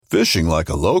Fishing like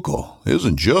a local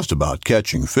isn't just about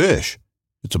catching fish.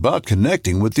 It's about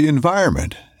connecting with the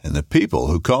environment and the people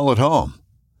who call it home.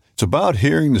 It's about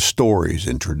hearing the stories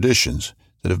and traditions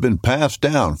that have been passed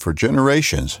down for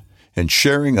generations and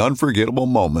sharing unforgettable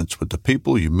moments with the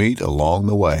people you meet along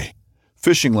the way.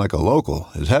 Fishing like a local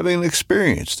is having an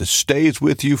experience that stays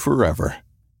with you forever.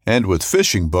 And with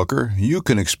Fishing Booker, you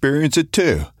can experience it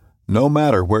too, no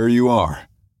matter where you are.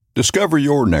 Discover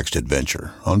your next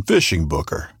adventure on Fishing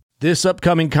Booker. This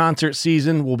upcoming concert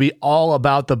season will be all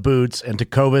about the boots, and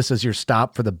Tecovas is your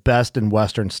stop for the best in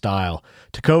Western style.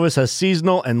 Tecovas has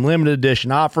seasonal and limited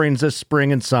edition offerings this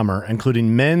spring and summer,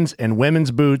 including men's and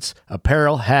women's boots,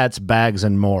 apparel, hats, bags,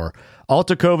 and more. All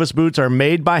Tecovas boots are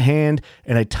made by hand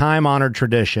in a time-honored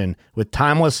tradition with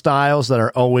timeless styles that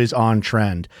are always on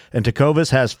trend. And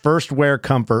Tecovas has first wear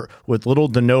comfort with little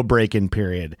to no break-in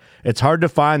period. It's hard to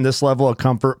find this level of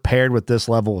comfort paired with this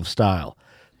level of style.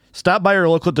 Stop by your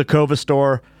local Tecovas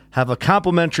store, have a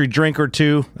complimentary drink or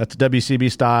two, that's WCB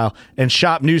style, and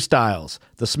shop new styles.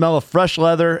 The smell of fresh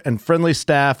leather and friendly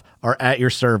staff are at your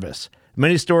service.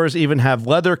 Many stores even have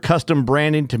leather custom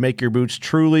branding to make your boots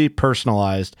truly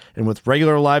personalized. And with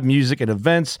regular live music and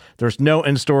events, there's no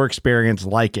in-store experience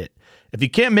like it. If you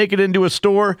can't make it into a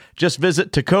store, just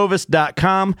visit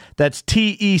tecovas.com. That's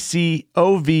TECOVAS.com.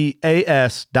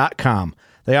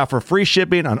 They offer free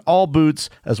shipping on all boots,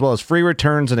 as well as free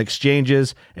returns and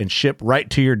exchanges, and ship right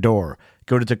to your door.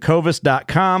 Go to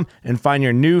tecovas.com and find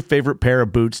your new favorite pair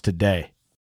of boots today.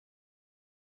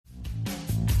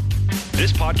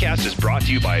 This podcast is brought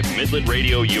to you by Midland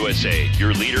Radio USA,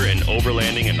 your leader in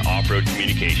overlanding and off-road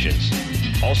communications.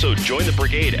 Also, join the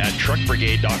brigade at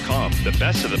truckbrigade.com, the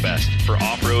best of the best for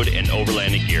off-road and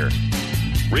overlanding gear.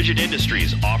 Rigid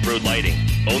Industries Off-Road Lighting.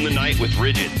 Own the night with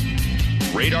Rigid.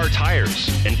 Radar Tires,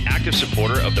 an active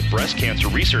supporter of the Breast Cancer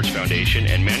Research Foundation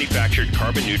and manufactured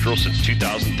carbon neutral since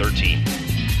 2013.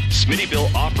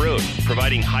 Smittybilt Off-Road,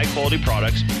 providing high-quality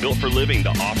products built for living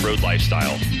the off-road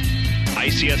lifestyle.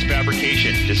 ICS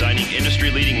Fabrication, designing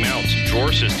industry-leading mounts,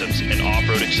 drawer systems, and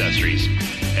off-road accessories.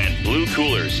 And Blue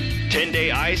Coolers,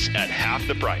 10-day ice at half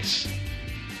the price.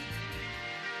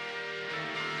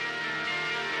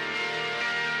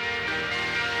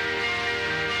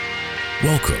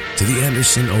 Welcome to the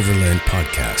Anderson Overland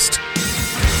Podcast.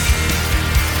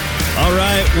 All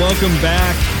right, welcome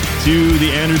back to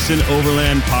the Anderson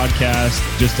Overland Podcast.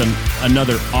 Just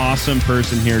another awesome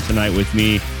person here tonight with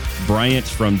me, Bryant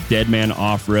from Dead Man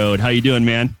Off-Road. How you doing,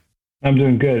 man? I'm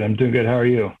doing good. How are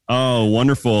you? Oh,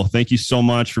 wonderful. Thank you so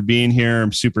much for being here.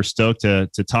 I'm super stoked to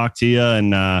talk to you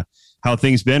and how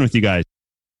things been with you guys.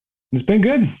 It's been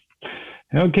good.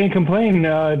 Can't complain.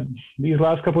 These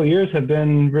last couple of years have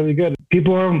been really good.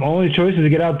 People are only choice is to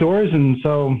get outdoors, and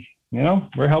so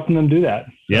we're helping them do that.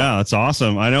 So. Yeah, that's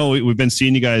awesome. I know we've been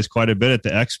seeing you guys quite a bit at the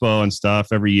expo and stuff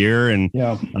every year, and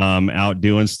out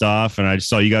doing stuff. And I just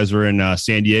saw you guys were in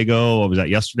San Diego. What was that,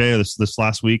 yesterday or this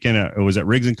last weekend? Was it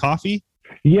Riggs and Coffee?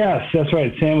 Yes, that's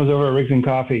right. Sam was over at Riggs and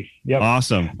Coffee. Yep.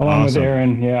 Awesome. Along with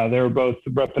Aaron. Yeah, they were both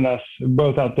repping us.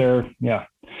 Both out there. Yeah.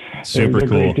 Super they're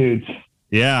cool. Great dudes.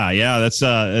 Yeah. That's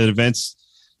an event's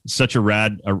such a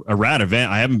rad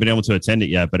event. I haven't been able to attend it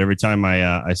yet, but every time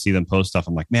I see them post stuff,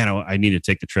 I'm like, man, I need to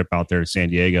take the trip out there to San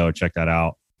Diego and check that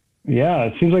out. Yeah,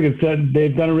 it seems like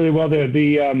they've done it really well.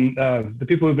 The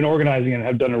people who've been organizing it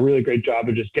have done a really great job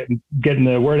of just getting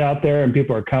the word out there, and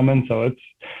people are coming. So it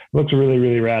looks really,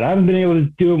 really rad. I haven't been able to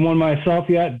do one myself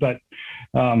yet, but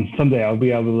someday I'll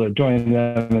be able to join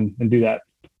them and do that.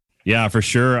 Yeah, for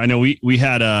sure. I know we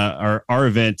had our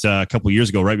event a couple of years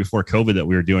ago, right before COVID, that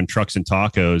we were doing Trucks and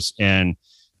Tacos, and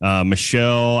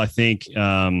Michelle, I think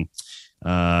some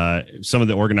of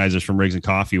the organizers from Riggs and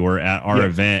Coffee were at our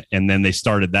event, and then they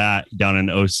started that down in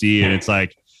OC, and it's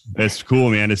like, it's cool,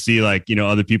 man, to see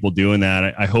other people doing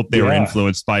that. I hope they were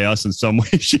influenced by us in some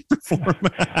way, shape, or form.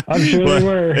 I'm sure they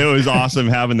were. It was awesome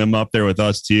having them up there with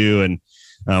us too, and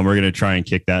we're going to try and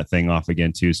kick that thing off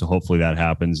again too. So hopefully that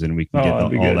happens and we can get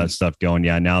all that stuff going.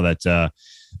 Yeah. Now that the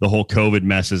whole COVID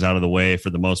mess is out of the way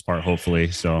for the most part, hopefully.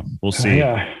 So we'll see.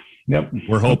 Yeah. Yep.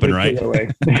 We're hoping, right?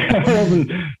 I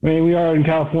mean, we are in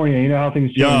California. You know how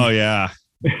things change. Oh yeah.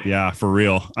 Yeah, for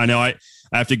real. I know I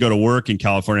have to go to work in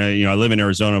California. I live in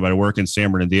Arizona, but I work in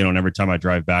San Bernardino. And every time I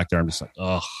drive back there, I'm just like,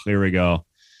 oh, here we go.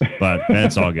 But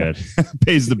that's all good.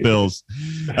 Pays the bills.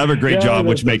 I have a great job,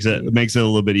 which makes it a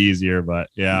little bit easier. But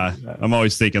yeah, I'm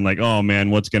always thinking like, oh man,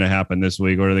 what's going to happen this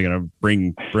week? What are they going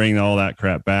to bring all that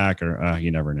crap back? Or you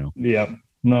never know. Yeah.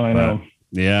 No, I know.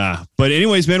 Yeah. But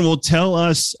anyways, man, well, tell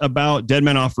us about Dead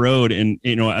Man Off-Road and,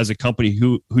 as a company,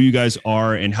 who you guys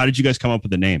are and how did you guys come up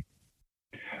with the name?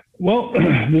 Well,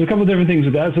 there's a couple of different things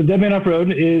with that. So Deadman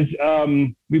Off-Road is,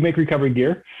 we make recovery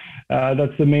gear.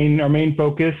 That's our main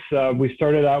focus. We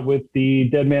started out with the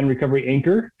Deadman Recovery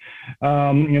Anchor,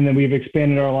 and then we've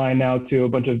expanded our line now to a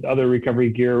bunch of other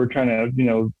recovery gear. We're trying to,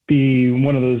 be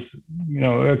one of those,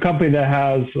 a company that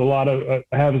has a lot of,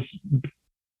 has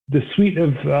the suite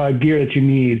of gear that you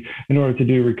need in order to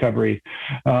do recovery.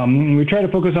 We try to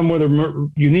focus on more of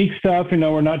the unique stuff.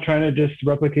 We're not trying to just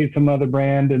replicate some other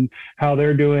brand and how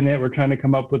they're doing it. We're trying to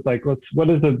come up with what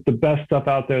is the best stuff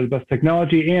out there, the best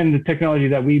technology, and the technology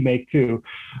that we make too,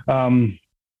 for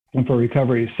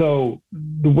recovery. So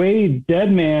the way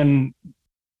Deadman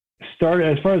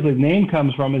started, as far as the name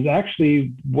comes from, is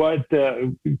actually what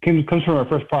comes from our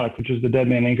first product, which is the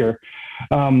Deadman Anchor.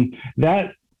 And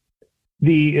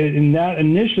that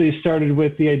initially started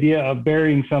with the idea of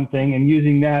burying something and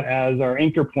using that as our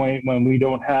anchor point when we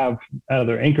don't have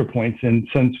other anchor points. And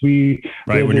since we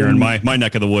when you're in my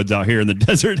neck of the woods out here in the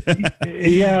desert,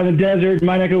 yeah, in the desert,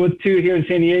 my neck of the woods too, here in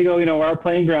San Diego, our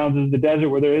playing grounds is the desert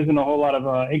where there isn't a whole lot of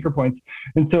anchor points.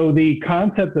 And so the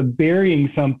concept of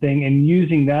burying something and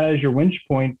using that as your winch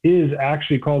point is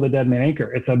actually called a Deadman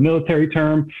Anchor. It's a military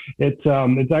term.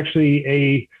 It's actually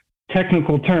a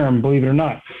technical term, believe it or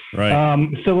not. Right.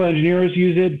 Civil engineers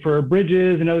use it for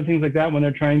bridges and other things like that when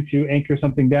they're trying to anchor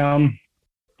something down.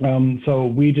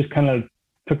 So we just kind of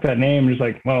took that name and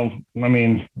just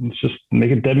let's just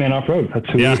make it Deadman Off-Road. That's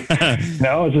who it's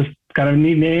just kind of a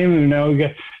neat name.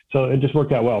 So it just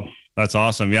worked out well. That's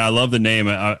awesome. Yeah, I love the name.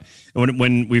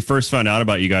 When we first found out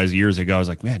about you guys years ago, I was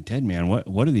like, man, Deadman,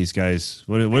 what are these guys?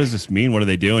 What does this mean? What are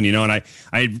they doing? And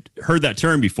I heard that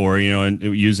term before, and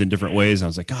used in different ways. And I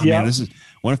was like, man,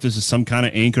 what if this is some kind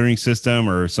of anchoring system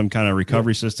or some kind of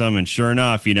recovery system? And sure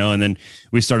enough, and then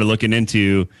we started looking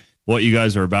into what you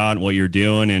guys are about and what you're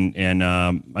doing. And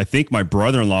I think my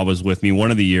brother-in-law was with me one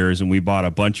of the years, and we bought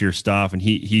a bunch of your stuff, and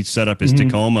he set up his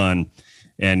Tacoma,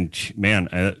 and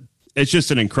man, it's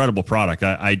just an incredible product.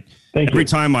 Every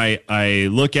time I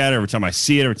look at it, every time I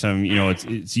see it, every time,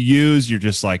 it's used, you're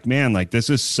just like, man, this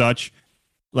is such,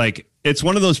 it's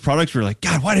one of those products where you're like,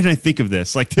 God, why didn't I think of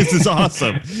this? This is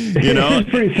awesome. It's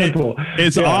pretty simple.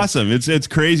 It's awesome. It's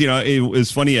crazy. It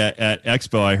was funny at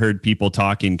Expo. I heard people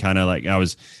talking kind of I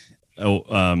was,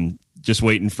 just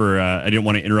waiting for, I didn't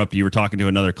want to interrupt you. You were talking to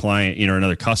another client,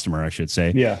 another customer, I should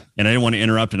say. Yeah. And I didn't want to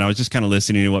interrupt. And I was just kind of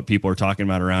listening to what people were talking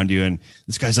about around you. And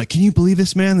this guy's like, can you believe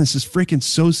this, man? This is freaking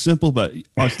so simple, but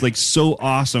it's so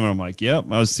awesome. And I'm like, yep,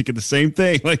 I was thinking the same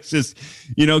thing. It's just,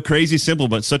 crazy simple,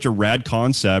 but such a rad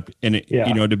concept. And,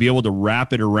 to be able to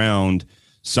wrap it around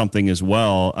something as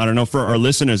well. I don't know, for our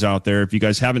listeners out there, if you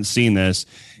guys haven't seen this,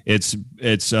 it's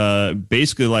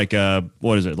basically like a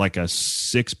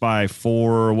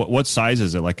 6x4. What size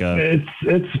is it?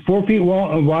 It's 4 feet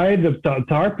wide. The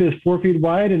tarp is 4 feet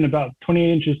wide and about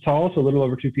 28 inches tall, so a little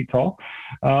over 2 feet tall.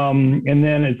 And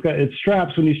then it's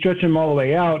straps. When you stretch them all the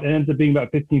way out, it ends up being about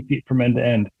 15 feet from end to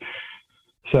end.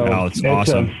 So it's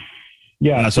awesome.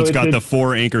 So it's got the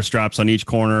 4 anchor straps on each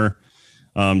corner.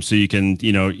 So you can,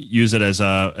 use it as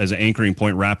an anchoring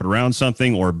point, wrap it around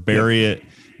something, or bury it.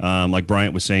 Like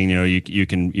Bryant was saying, you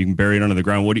can bury it under the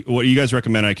ground. What do you guys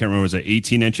recommend? I can't remember. Was it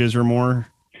 18 inches or more?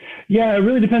 Yeah, it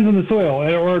really depends on the soil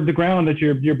or the ground that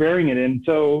you're burying it in.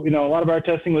 So, a lot of our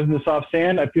testing was in the soft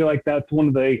sand. I feel like that's one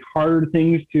of the harder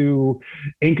things to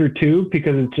anchor to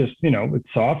because it's just,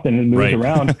 it's soft and it moves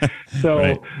around.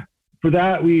 So for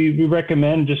that, we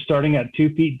recommend just starting at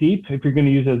 2 feet deep if you're going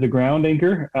to use it as a ground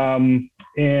anchor.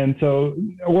 And so,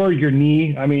 or your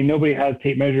knee. I mean, nobody has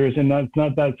tape measures, and it's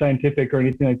not that scientific or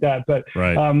anything like that. But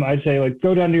I'd say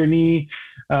go down to your knee.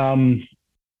 And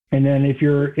then if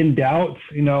you're in doubt,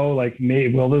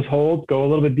 will this hold? Go a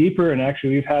little bit deeper. And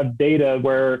actually, we've had data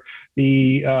where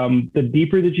the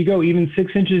deeper that you go, even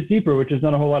 6 inches deeper, which is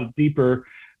not a whole lot deeper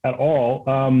at all,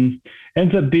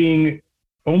 ends up being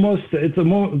it's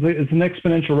an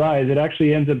exponential rise. It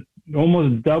actually ends up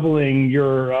almost doubling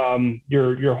your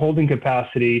holding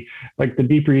capacity. Like the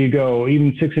deeper you go,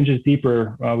 even 6 inches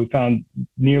deeper, we found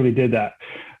nearly did that.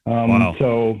 Wow.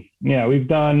 So yeah, we've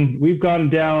gone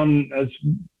down as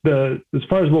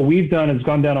far as what we've done has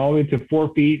gone down all the way to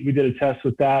 4 feet. We did a test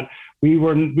with that. We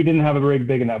didn't have a rig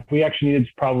big enough. We actually needed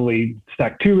to probably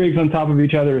stack 2 rigs on top of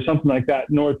each other or something like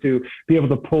that in order to be able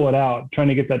to pull it out, trying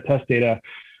to get that test data.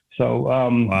 So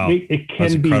it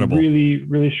can be really,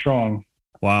 really strong.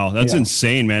 Wow. That's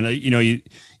insane, man.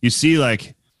 You see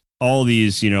all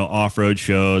these, off-road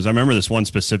shows. I remember this one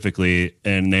specifically,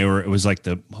 and it was like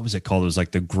what was it called? It was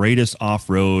like the greatest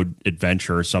off-road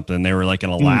adventure or something. They were in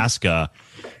Alaska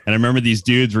And I remember these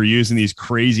dudes were using these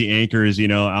crazy anchors,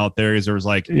 out there, because there was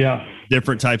like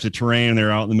different types of terrain.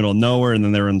 They're out in the middle of nowhere. And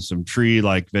then they were in some tree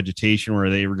like vegetation where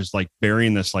they were just like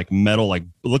burying this like metal, like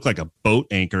it looked like a boat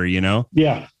anchor,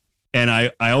 Yeah. And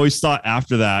I always thought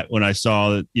after that, when I saw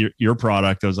that your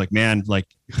product, I was like, man, like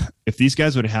if these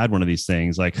guys would have had one of these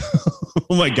things, like,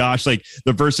 oh my gosh, like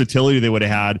the versatility they would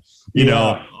have had, you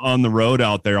know, on the road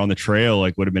out there on the trail,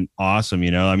 like would have been awesome.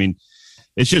 I mean,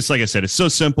 it's just, like I said, it's so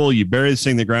simple. You bury this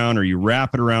thing in the ground or you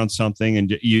wrap it around something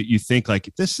and you think like,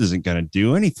 this isn't going to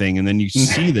do anything. And then you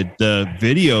see the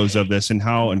videos of this and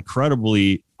how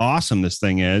incredibly awesome this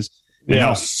thing is. And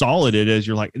how solid it is.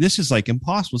 You're like, this is like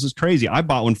impossible. This is crazy. I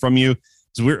bought one from you.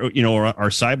 So we're, our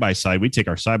side-by-side, we take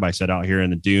our side-by-side out here in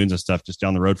the dunes and stuff just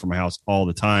down the road from my house all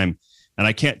the time. And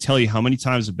I can't tell you how many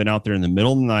times I've been out there in the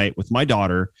middle of the night with my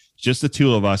daughter, just the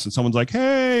two of us. And someone's like,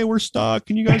 hey, we're stuck.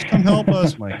 Can you guys come help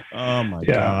us? I'm like, oh my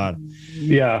God.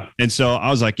 Yeah. And so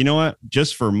I was like, you know what,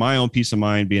 just for my own peace of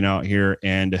mind being out here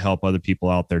and to help other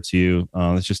people out there too.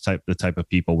 It's just the type of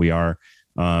people we are.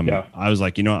 I was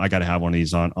like, I got to have one of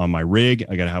these on my rig.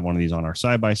 I got to have one of these on our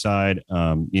side-by-side,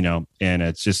 and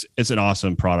it's an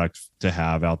awesome product to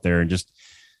have out there and just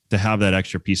to have that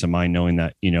extra peace of mind, knowing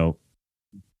that,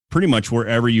 pretty much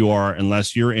wherever you are,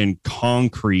 unless you're in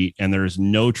concrete and there's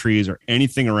no trees or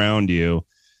anything around you,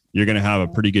 you're going to have a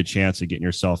pretty good chance of getting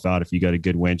yourself out if you got a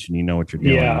good winch and you know what you're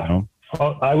doing. Yeah.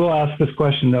 Well, I will ask this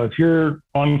question though. If you're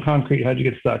on concrete, how'd you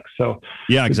get stuck? So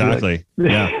yeah, exactly.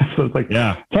 Like, so it's like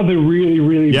something really,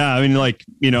 really. Yeah, I mean, like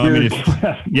there's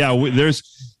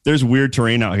weird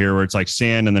terrain out here where it's like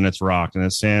sand and then it's rock and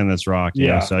it's sand and it's rock.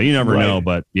 So you never know,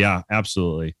 but yeah,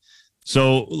 absolutely.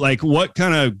 So like, what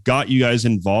kind of got you guys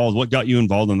involved? What got you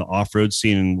involved in the off-road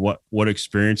scene, and what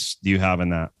experience do you have in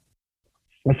that?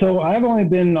 So I've only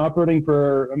been operating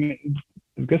for, I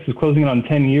guess it's closing in on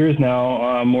 10 years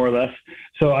now, more or less.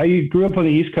 So I grew up on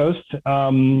the East Coast,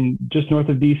 just north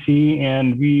of DC,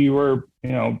 and we were,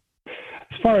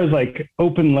 as far as like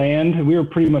open land, we were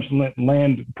pretty much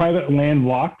private land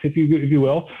locked, if you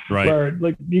will, right? Where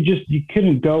like you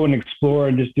couldn't go and explore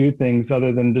and just do things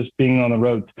other than just being on the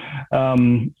roads.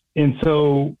 And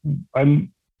so when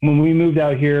we moved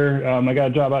out here, I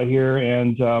got a job out here,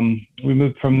 and we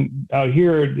moved from out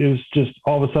here. It was just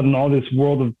all of a sudden, all this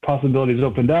world of possibilities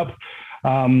opened up.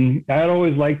 I had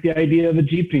always liked the idea of a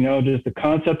Jeep, just the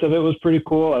concept of it was pretty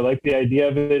cool. I liked the idea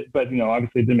of it, but,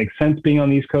 obviously it didn't make sense being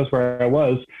on the East Coast where I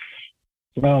was.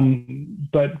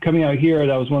 But coming out here,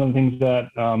 that was one of the things that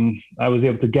I was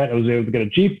able to get. I was able to get a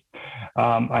Jeep.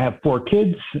 I have 4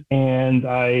 kids, and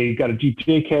I got a Jeep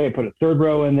JK. I put a third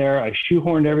row in there. I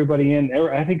shoehorned everybody in.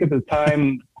 I think at the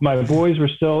time, my boys were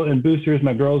still in boosters.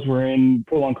 My girls were in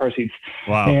full-on car seats.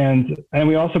 Wow. And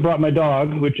we also brought my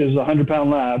dog, which is a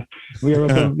 100-pound lab. We were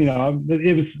able to,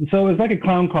 it was like a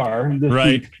clown car.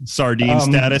 Right. Jeep. Sardine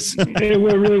status. It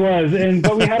really was.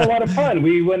 But we had a lot of fun.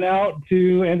 We went out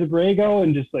to Anza-Borrego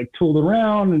and just like tooled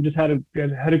around and just had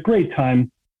a great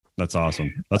time. That's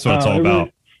awesome. That's what it's all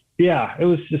about. Yeah, it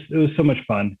was so much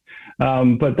fun.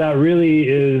 But that really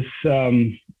is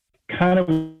kind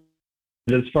of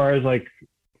as far as like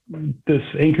this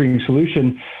anchoring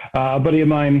solution. A buddy of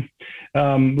mine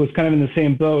was kind of in the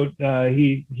same boat.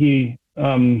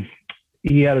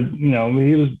 He had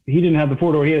he didn't have the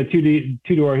 4-door. He had a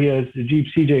two-door. He has a Jeep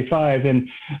CJ5, and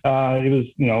it was,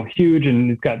 huge,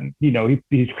 and it's got,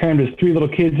 he's crammed his 3 little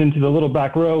kids into the little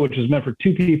back row, which is meant for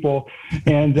 2 people.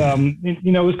 And,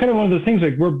 it was kind of one of those things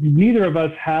like where neither of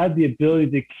us had the ability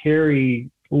to carry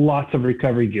lots of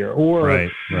recovery gear or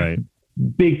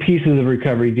big pieces of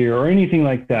recovery gear or anything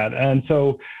like that. And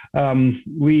so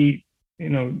we,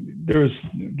 there was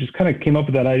just kind of came up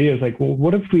with that idea. It's like, well,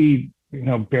 what if we,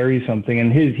 bury something?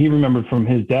 And he remembered from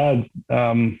his dad.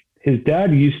 His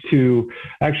dad used to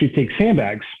actually take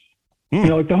sandbags,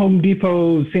 like the Home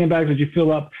Depot sandbags that you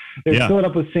fill up. They fill it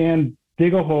up with sand,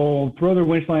 dig a hole, throw their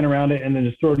winch line around it, and then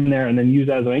just throw it in there and then use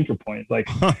that as an anchor point. Like,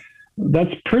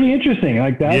 that's pretty interesting.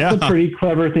 Like, that's a pretty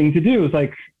clever thing to do. It's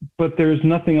like, but there's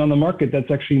nothing on the market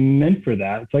that's actually meant for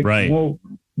that. It's like, well,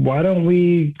 why don't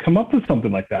we come up with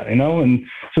something like that, And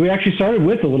so we actually started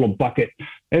with a little bucket.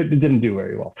 It didn't do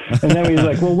very well. And then we was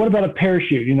like, well, what about a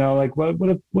parachute? Like what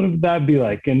would that be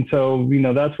like? And so,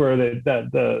 that's where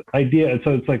the idea.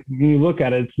 So it's like, when you look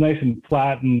at it, it's nice and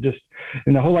flat and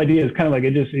and the whole idea is kind of like,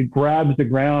 it grabs the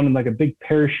ground and like a big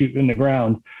parachute in the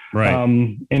ground. Right.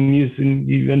 And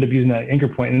you end up using that anchor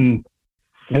point, and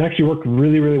it actually worked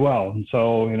really, really well. And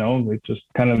so, it just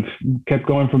kind of kept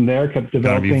going from there, kept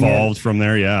developing. Kind of evolved from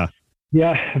there. Yeah.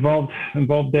 Yeah. Evolved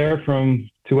there to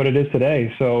what it is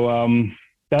today. So,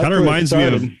 that kind of reminds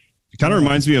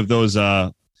me of those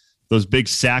those big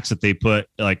sacks that they put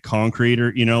like concrete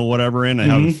or, you know, whatever in, and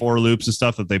have 4 loops and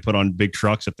stuff that they put on big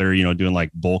trucks if they're, you know, doing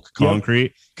like bulk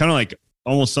concrete, kind of like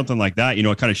almost something like that, you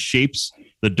know, it kind of shapes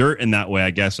the dirt in that way,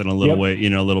 I guess, in a little way, you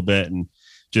know, a little bit, and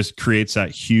just creates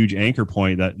that huge anchor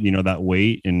point that, you know, that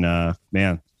weight, and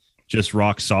man, just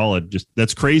rock solid. Just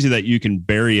that's crazy that you can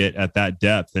bury it at that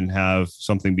depth and have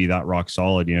something be that rock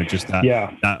solid, you know, just that,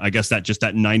 that I guess that just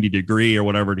that 90 degree or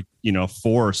whatever, you know,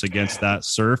 force against that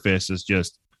surface is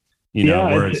just, you know,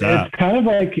 where it's at. It's kind of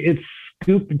like it's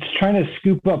trying to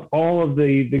scoop up all of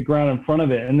the ground in front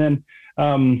of it. And then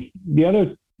the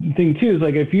other thing too is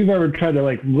like, if you've ever tried to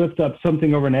like lift up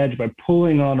something over an edge by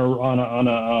pulling on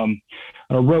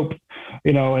a rope,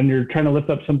 you know, and you're trying to lift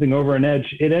up something over an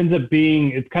edge, it ends up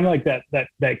being, it's kind of like that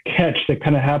catch that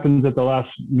kind of happens at the last,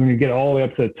 when you get all the way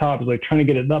up to the top, is like trying to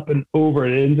get it up and over.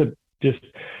 It ends up just,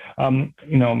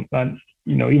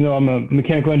 even though I'm a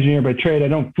mechanical engineer by trade, I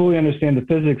don't fully understand the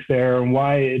physics there and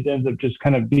why it ends up just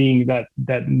kind of being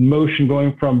that motion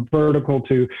going from vertical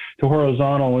to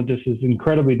horizontal. It just is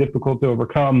incredibly difficult to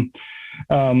overcome.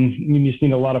 You just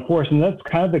need a lot of force. And that's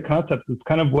kind of the concept. It's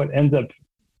kind of what ends up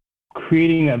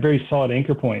creating that very solid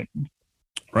anchor point.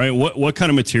 Right. What kind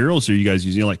of materials are you guys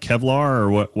using? Like Kevlar,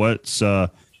 or what's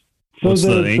the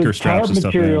anchor straps and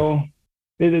stuff?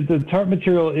 The tarp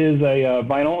material is a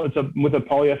vinyl. It's with a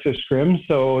polyester scrim.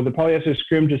 So the polyester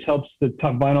scrim just helps the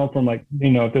top vinyl from, like, you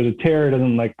know, if there's a tear, it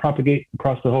doesn't like propagate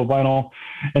across the whole vinyl.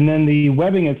 And then the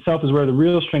webbing itself is where the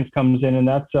real strength comes in, and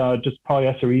that's just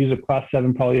polyester. We use a Class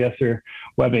 7 polyester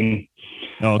webbing.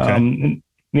 Oh, okay.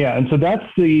 And so that's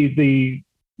the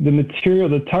material.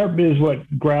 The tarp is what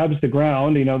grabs the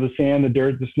ground, you know, the sand, the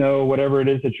dirt, the snow, whatever it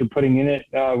is that you're putting in it,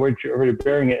 where you're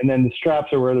bearing it. And then the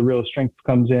straps are where the real strength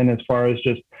comes in, as far as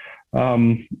just,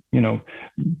 you know,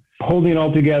 holding it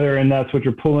all together. And that's what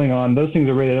you're pulling on. Those things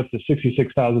are rated up to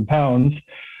 66,000 pounds.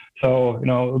 So, you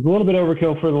know, it's a little bit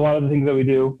overkill for a lot of the things that we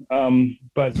do.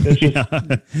 But it's just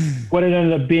what it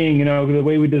ended up being. You know, the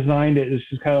way we designed it is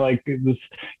just kind of like this, you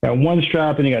got one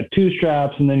strap and you got 2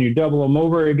 straps, and then you double them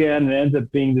over again, and it ends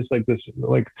up being just like this,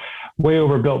 like, way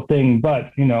overbuilt thing.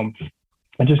 But, you know,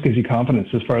 it just gives you confidence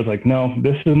as far as like, no,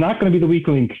 this is not going to be the weak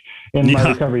link in my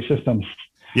recovery system.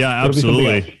 Yeah,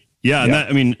 absolutely. Yeah. And that,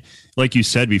 I mean, like you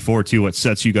said before too, what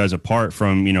sets you guys apart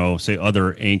from, you know, say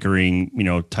other anchoring, you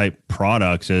know, type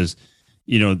products is,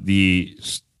 you know, the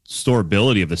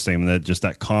storability of this thing, that just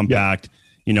that compact,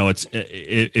 you know,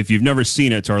 if you've never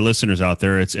seen it, to our listeners out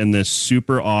there, it's in this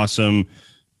super awesome,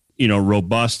 you know,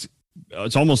 robust,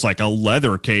 it's almost like a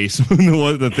leather case,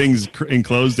 the thing's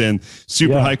enclosed in,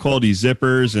 super high quality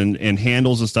zippers and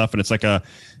handles and stuff. And it's like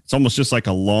it's almost just like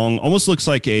a long, almost looks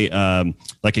like a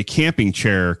camping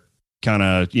chair, kind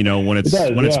of, you know, when it's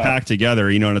packed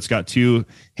together, you know, and it's got 2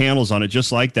 handles on it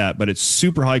just like that, but it's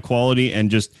super high quality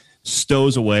and just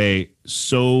stows away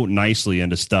so nicely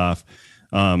into stuff.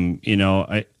 You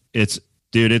know, it's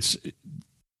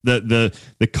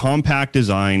the compact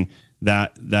design,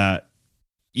 that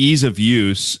ease of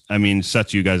use, I mean,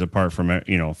 sets you guys apart from,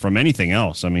 you know, from anything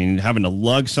else. I mean, having to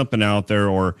lug something out there,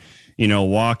 or, you know,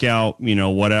 walk out, you know,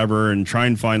 whatever, and try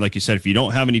and find, like you said, if you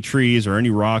don't have any trees or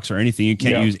any rocks or anything, you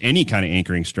can't use any kind of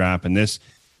anchoring strap. And this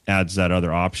adds that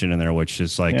other option in there, which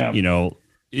is like, you know,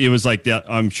 it was like that.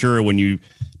 I'm sure when you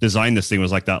designed this thing,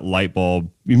 was like that light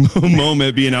bulb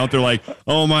moment, being out there like,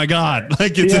 oh my God,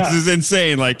 like this is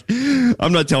insane. Like,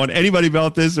 I'm not telling anybody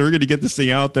about this. We're going to get this thing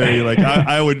out there. You're like,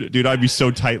 I would, dude, I'd be so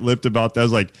tight-lipped about that. I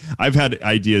was like, I've had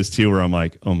ideas too, where I'm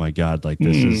like, oh my God, like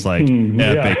this is like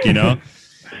epic, you know?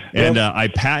 And I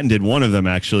patented one of them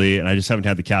actually, and I just haven't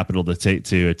had the capital to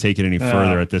take it any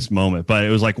further at this moment. But it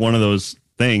was like one of those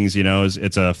things, you know,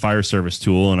 it's a fire service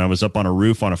tool. And I was up on a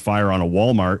roof on a fire on a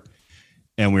Walmart,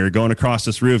 and we were going across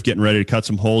this roof, getting ready to cut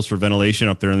some holes for ventilation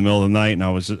up there in the middle of the night.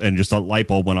 And just a light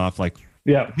bulb went off, like,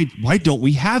 why don't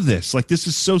we have this? Like, this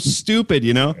is so stupid,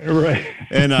 you know? Right.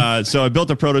 And so I built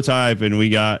a prototype, and we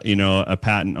got, you know, a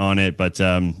patent on it. But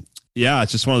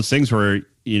it's just one of those things where,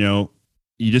 you know,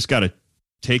 you just got to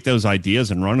take those ideas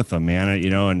and run with them, man.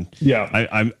 You know, and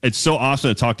it's so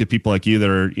awesome to talk to people like you that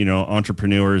are, you know,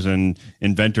 entrepreneurs and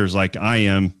inventors like I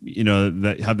am, you know,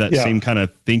 that have that same kind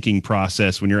of thinking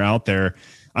process when you're out there.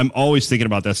 I'm always thinking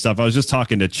about that stuff. I was just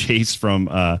talking to Chase from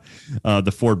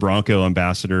the Ford Bronco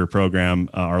Ambassador Program,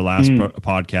 our last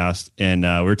podcast, and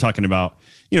we were talking about,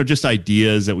 you know, just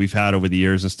ideas that we've had over the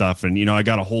years and stuff. And, you know, I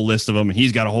got a whole list of them, and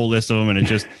he's got a whole list of them.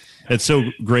 And it's so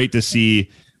great to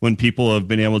see when people have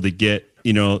been able to get,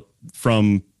 you know,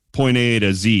 from point A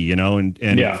to Z, you know, and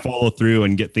follow through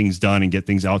and get things done and get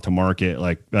things out to market.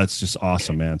 Like, that's just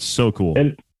awesome, man. It's so cool.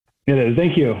 It is.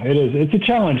 Thank you. It is. It's a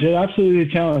challenge. It's absolutely a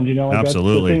challenge. Like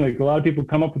Absolutely. That's the thing. Like a lot of people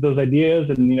come up with those ideas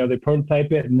and, they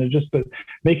prototype it and but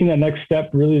making that next step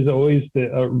really is always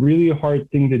a really hard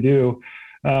thing to do.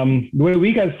 The way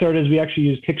we got started is we actually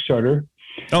used Kickstarter.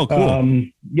 Oh, cool.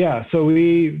 Yeah. So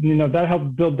we, that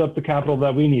helped build up the capital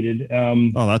that we needed.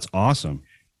 Oh, that's awesome.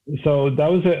 So that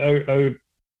was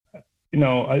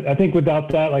I think without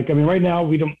that, right now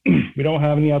we don't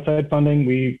have any outside funding.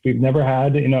 We've never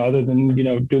had, other than,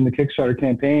 doing the Kickstarter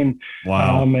campaign.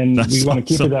 Wow. And we want to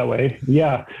keep it that way.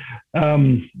 Yeah.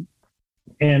 And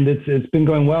it's been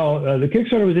going well. The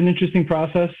Kickstarter was an interesting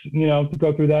process, to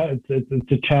go through that.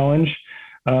 It's a challenge.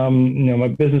 My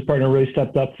business partner really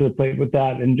stepped up to the plate with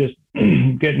that and just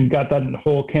got that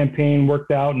whole campaign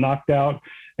worked out, knocked out,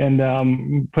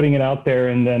 and putting it out there.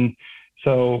 And then,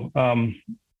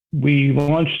 we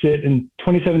launched it in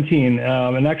 2017,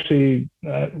 and actually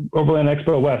Overland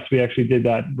Expo West, we actually did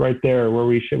that right there where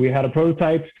we had a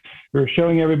prototype. We were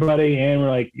showing everybody, and we're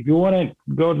like, if you want to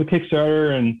go to the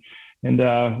Kickstarter, and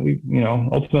we,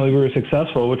 ultimately we were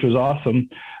successful, which was awesome.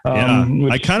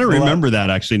 I kind of remember that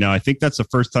actually. Now I think that's the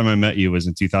first time I met you was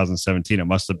in 2017. It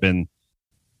must have been.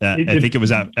 I think it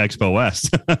was at Expo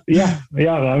West. yeah.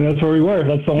 That's where we were.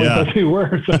 That's the only place we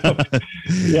were. So,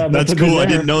 yeah, that's cool. I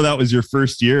didn't know that was your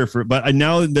first year but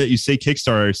now that you say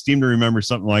Kickstarter, I seem to remember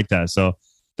something like that. So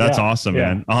that's awesome,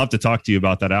 man. I'll have to talk to you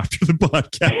about that after the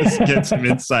podcast, get some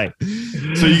insight.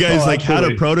 So you guys had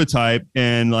a prototype,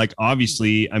 and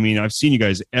obviously, I've seen you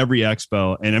guys every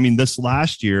expo, and this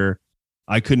last year,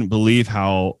 I couldn't believe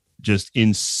how just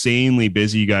insanely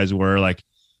busy you guys were.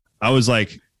 I was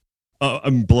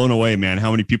I'm blown away, man. How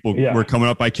many people were coming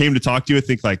up? I came to talk to you, I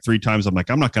think 3 times. I'm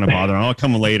like, I'm not going to bother. I'll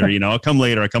come later. I'll come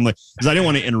later. Because I didn't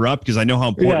want to interrupt because I know how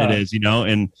important it is,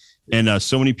 and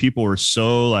so many people were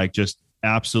so just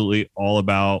absolutely all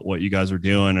about what you guys were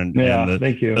doing. And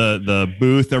thank you. The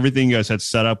booth, everything you guys had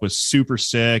set up was super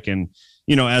sick. And,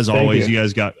 as always, you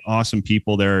guys got awesome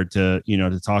people there to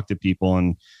talk to people.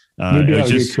 And it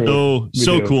was just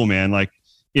so cool, man.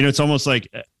 It's almost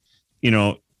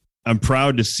I'm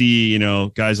proud to see,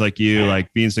 guys like you,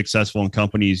 being successful in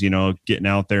companies, getting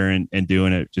out there and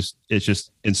doing it. It's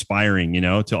just inspiring,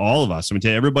 to all of us. To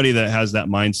everybody that has that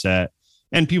mindset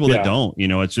and people that don't,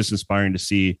 it's just inspiring to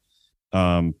see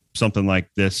something like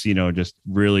this, just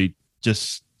really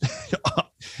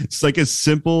it's a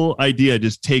simple idea,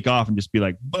 just take off and just be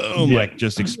boom,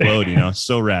 just explode,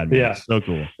 so rad, man. Yeah. So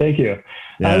cool. Thank you.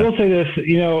 Yeah. I will say this,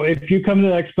 if you come to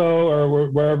the expo or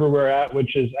wherever we're at,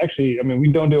 which is actually,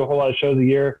 we don't do a whole lot of shows a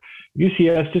year. You see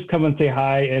us, just come and say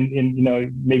hi, and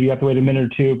maybe you have to wait a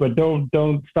minute or two, but don't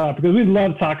stop, because we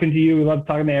love talking to you. We love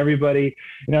talking to everybody.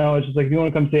 It's just if you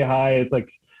want to come say hi, it's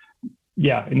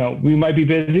we might be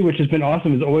busy, which has been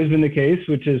awesome. It's always been the case,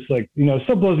 which is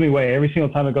still blows me away every single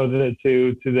time I go to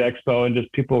the expo, and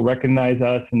just people recognize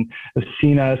us and have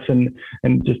seen us and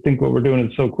just think what we're doing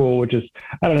is so cool, which is,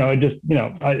 I don't know. It just,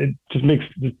 it just makes,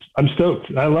 I'm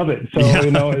stoked. I love it. So,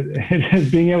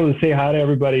 being able to say hi to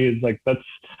everybody is that's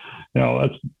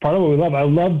part of what we love. I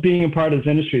love being a part of this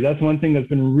industry. That's one thing that's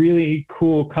been really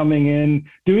cool coming in,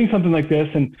 doing something like this,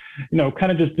 and,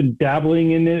 kind of just been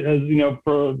dabbling in it as,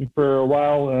 for a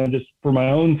while, just for my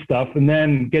own stuff. And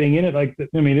then getting in it, it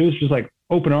was just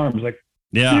open arms, dude,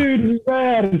 this is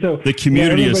rad. And so the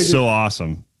community is so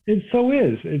awesome. It so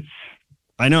is.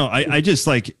 I know. I just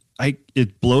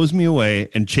it blows me away.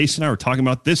 And Chase and I were talking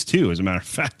about this too, as a matter of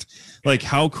fact,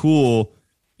 how cool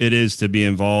it is to be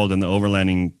involved in the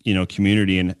overlanding,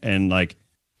 community, and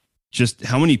just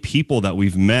how many people that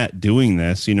we've met doing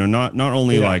this, not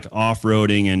only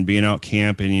off-roading and being out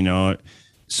camping,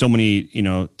 so many,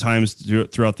 times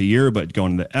throughout the year, but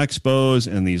going to the expos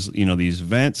and these, these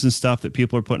events and stuff that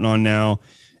people are putting on now,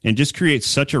 and just create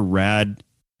such a rad,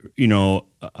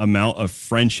 amount of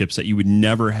friendships that you would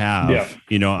never have.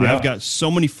 I've got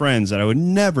so many friends that I would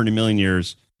never in a million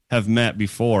years have met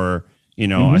before.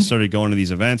 I started going to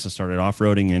these events. I started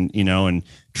off-roading and, and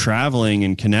traveling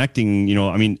and connecting,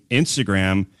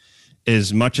 Instagram,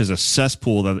 as much as a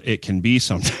cesspool that it can be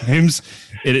sometimes,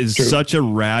 it is such a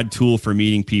rad tool for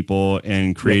meeting people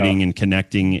and creating and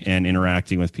connecting and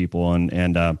interacting with people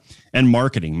and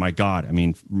marketing. My God,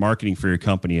 marketing for your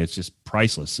company, it's just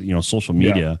priceless, social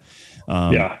media.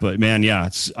 But man,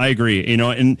 I agree, and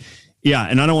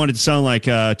I don't want it to sound like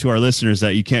to our listeners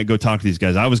that you can't go talk to these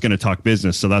guys. I was going to talk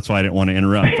business, so that's why I didn't want to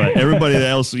interrupt. But everybody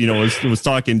else, was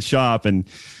talking shop, and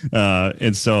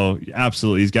so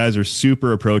absolutely, these guys are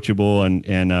super approachable,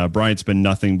 and Bryant's been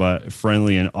nothing but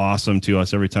friendly and awesome to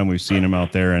us every time we've seen him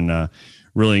out there, and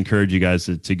really encourage you guys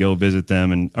to go visit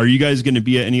them. And are you guys going to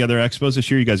be at any other expos this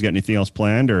year? You guys got anything else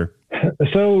planned or?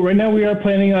 So right now we are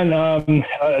planning on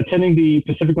attending the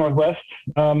Pacific Northwest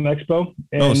Expo.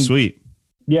 And Oh, sweet.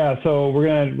 yeah, so we're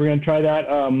gonna try that.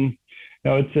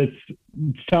 It's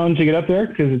challenging to get up there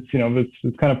because it's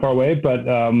kind of far away. But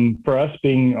for us,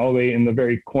 being all the way in the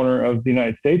very corner of the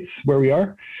United States where we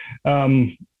are,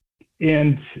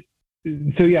 and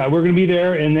so yeah, we're gonna be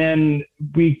there, and then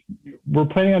we're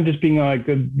planning on just being like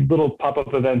the little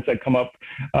pop-up events that come up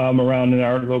around in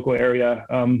our local area.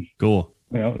 Cool.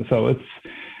 So it's.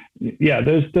 Yeah,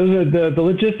 those are the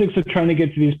logistics of trying to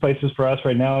get to these places for us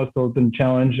right now. It's still been a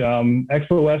challenge.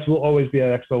 Expo West will always be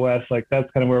at Expo West. Like that's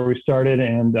kind of where we started,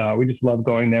 and we just love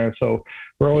going there. So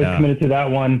we're always committed to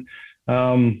that one.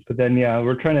 But then,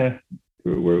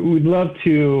 we'd love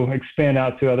to expand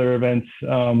out to other events.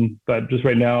 But just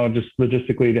right now, just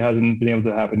logistically, it hasn't been able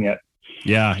to happen yet.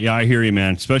 Yeah, I hear you,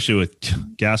 man. Especially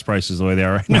with gas prices the way they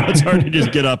are right now, it's hard to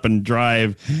just get up and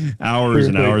drive hours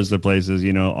and hours to places,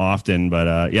 often. But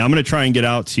I'm going to try and get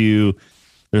out to.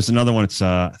 There's another one. It's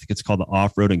I think it's called the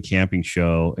Off-Road and Camping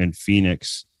Show in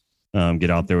Phoenix.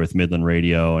 Get out there with Midland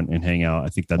Radio and hang out. I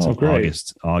think that's in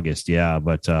August. Yeah,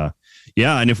 but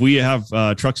and if we have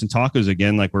trucks and tacos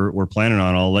again, like we're planning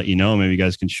on, I'll let you know. Maybe you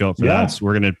guys can show up for that. So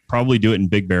we're going to probably do it in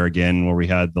Big Bear again, where we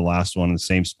had the last one in the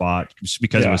same spot, just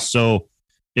because it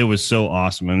was so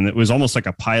awesome. I mean, it was almost like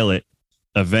a pilot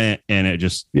event, and it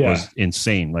just was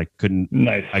insane. Like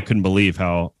I couldn't believe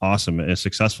how awesome and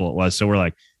successful it was. So we're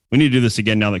like, we need to do this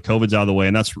again now that COVID's out of the way.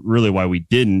 And that's really why we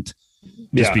didn't,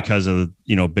 just because of,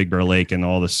 Big Bear Lake and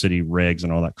all the city regs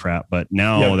and all that crap. But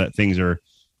now that things are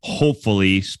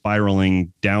hopefully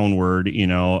spiraling downward,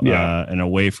 and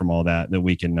away from all that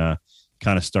we can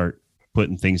kind of start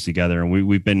putting things together. And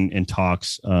we've been in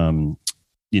talks,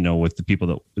 with the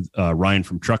people that Ryan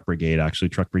from Truck Brigade, actually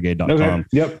truckbrigade.com. Okay.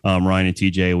 Yep. Ryan and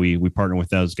TJ, we partner with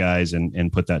those guys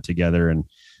and put that together. And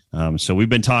so we've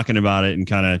been talking about it and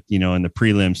kind of, in the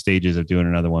prelim stages of doing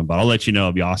another one, but I'll let you know.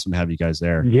 It'd be awesome to have you guys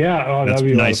there. Yeah. Oh, that's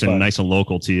that'd be nice and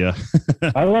local to you.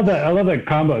 I love that. I love that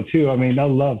combo too. I mean, I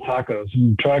love tacos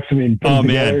and trucks. I mean,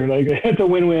 man, like it's a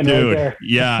win-win right there.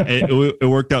 Yeah. It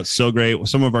worked out so great.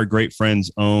 Some of our great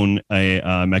friends own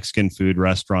a Mexican food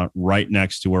restaurant right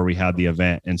next to where we had the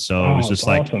event. And so it was just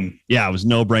like, awesome. Yeah, it was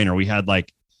no brainer. We had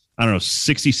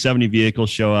 60, 70 vehicles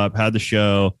show up, had the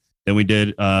show. Then we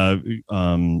did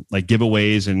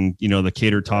giveaways and, the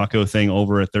catered taco thing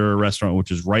over at their restaurant,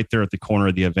 which is right there at the corner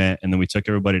of the event. And then we took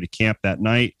everybody to camp that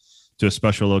night to a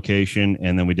special location.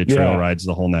 And then we did trail rides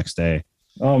the whole next day.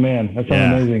 Oh man, that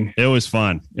sounds amazing. It was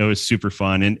fun. It was super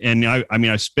fun. And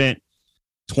I spent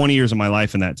 20 years of my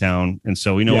life in that town. And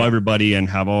so we know everybody and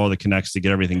have all the connects to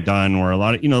get everything done, where a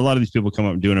lot of these people come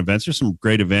up and doing events. There's some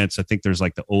great events. I think there's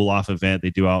like the Olaf event they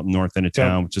do out in north end of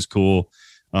town, which is cool.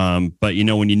 But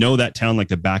when that town like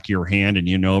the back of your hand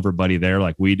and everybody there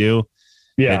like we do,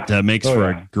 it makes for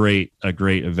a great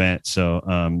event. So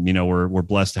we're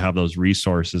blessed to have those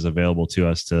resources available to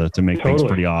us to make things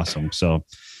pretty awesome. So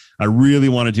I really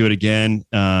want to do it again.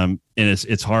 And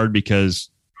it's hard because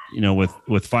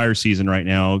with fire season right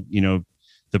now,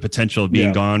 the potential of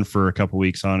being gone for a couple of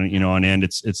weeks on end,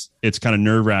 it's kind of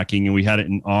nerve wracking. And we had it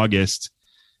in August.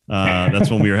 That's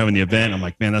when we were having the event. I'm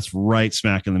like, man, that's right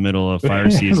smack in the middle of fire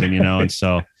season, and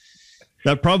so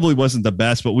that probably wasn't the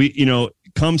best, but we,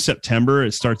 come September,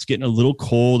 it starts getting a little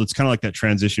cold. It's kind of like that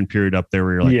transition period up there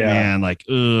where you're like, man, like,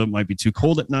 it might be too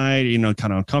cold at night,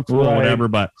 kind of uncomfortable or whatever.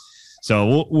 But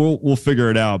so we'll figure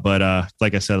it out. But,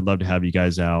 like I said, I'd love to have you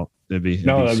guys out. It'd be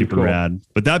super rad.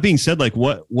 But that being said, like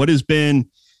what has been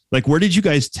like, where did you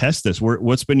guys test this?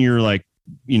 What's been your, like,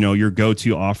 your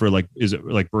go-to offer? Like, is it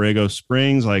like Borrego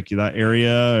Springs, like that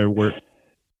area, or where?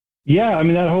 Yeah, I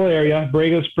mean, that whole area,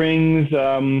 Borrego Springs.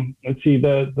 Let's see,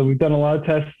 we've done a lot of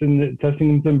testing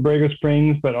in Borrego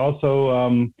Springs, but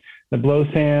also the Blow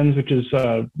Sands, which is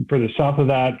further south of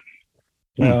that.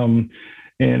 And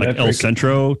like El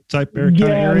Centro type area?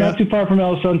 Yeah, not too far from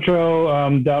El Centro,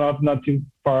 down off, not too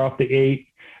far off the 8.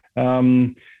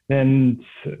 Then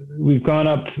we've gone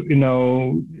up,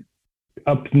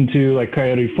 up into like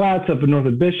Coyote Flats up in north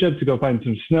of Bishop to go find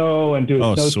some snow and do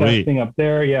a snow testing up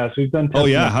there. Yeah, so we've done testing. Oh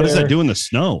yeah, how does that do in the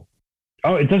snow?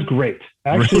 Oh, it does great.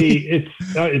 Actually, really?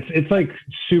 it's like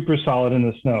super solid in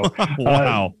the snow.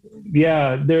 Wow.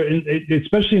 Yeah,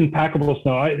 especially in packable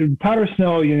snow. Powder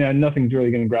snow, nothing's really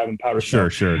going to grab in powder snow.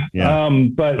 Sure. Yeah.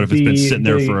 But if it's been sitting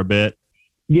there for a bit.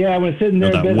 Yeah, when it's sitting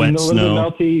there a bit, wet and a little snow.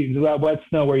 bit melty, that wet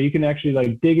snow where you can actually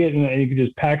like dig it and you can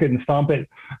just pack it and stomp it.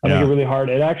 Make it really hard.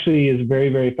 It actually is very,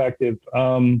 very effective.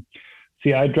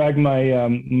 See, I dragged my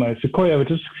my Sequoia,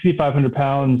 which is 6,500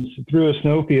 pounds, through a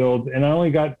snowfield, and I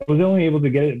was only able to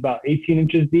get it about 18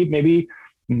 inches deep, maybe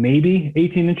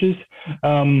 18 inches.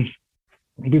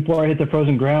 before I hit the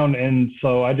frozen ground. And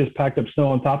so I just packed up snow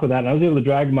on top of that. And I was able to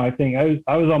drag my thing.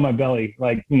 I was on my belly,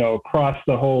 like, you know, across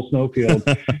the whole snowfield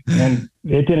and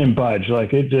it didn't budge.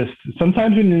 Like it just,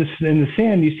 sometimes in the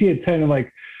sand, you see it kind of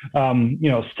like, you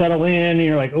know, settle in and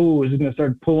you're like, oh, is it going to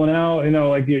start pulling out? You know,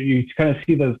 like you kind of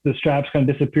see the straps kind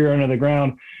of disappear under the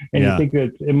ground and you think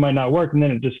that it might not work. And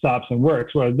then it just stops and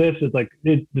works. Whereas this is like,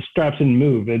 the straps didn't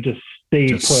move. It just stayed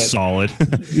just put. Solid.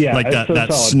 Yeah. Like that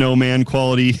solid. Snowman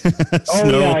quality.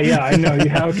 Oh yeah. I know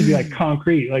how it can be like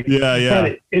concrete. Like,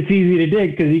 but it's easy to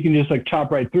dig because you can just like chop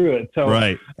right through it. So,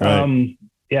 right.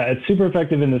 Yeah, it's super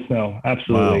effective in the snow.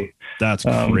 Absolutely. Wow, that's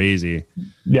crazy.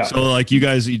 Yeah. So like you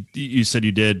guys, you said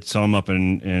you did some up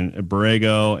in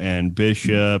Borrego and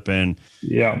Bishop and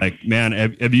like, man,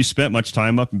 have you spent much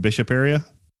time up in Bishop area?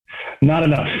 Not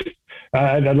enough.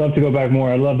 I'd love to go back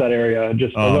more. I love that area. I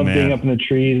love being up in the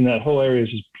trees, and that whole area is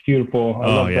just beautiful.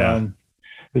 I love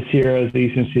the Sierras, the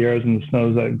Eastern Sierras, and the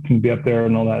snows that can be up there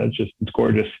and all that. It's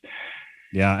gorgeous.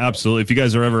 Yeah, absolutely. If you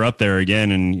guys are ever up there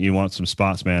again and you want some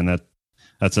spots, man,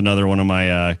 that's another one of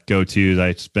my go-tos.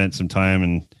 I spent some time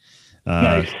and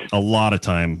a lot of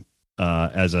time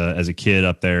as a kid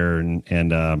up there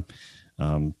and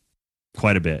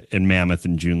quite a bit in Mammoth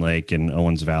and June Lake and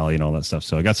Owens Valley and all that stuff.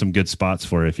 So I got some good spots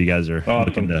for it if you guys are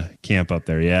looking to camp up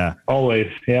there. Yeah.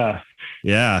 Always. Yeah.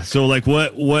 Yeah. So like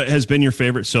what has been your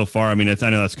favorite so far? I mean, I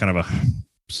know that's kind of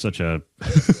such a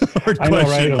hard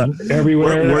question. Know, right?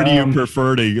 Everywhere. Where do you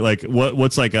prefer to like,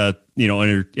 what's like a, you know,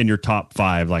 in your top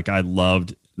 5, like I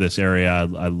loved this area.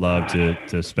 I love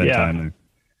to spend time there.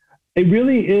 It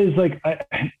really is like,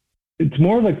 it's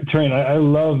more like the terrain. I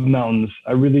love mountains.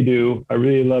 I really do. I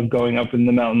really love going up in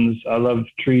the mountains. I love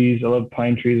trees. I love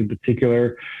pine trees in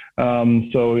particular.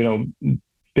 So, you know,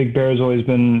 Big Bear has always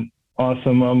been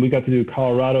awesome. We got to do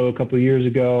Colorado a couple of years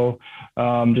ago.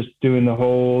 Just doing the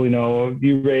whole, you know,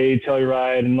 Ouray,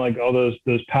 Telluride, and like all those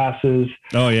passes.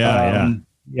 Oh yeah.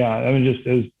 Yeah. I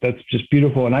mean, that's just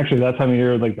beautiful. And actually that time of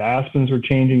year, like the aspens were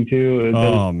changing too.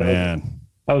 Man.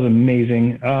 That was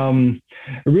amazing.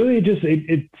 Really just,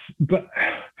 but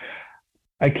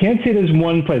I can't say there's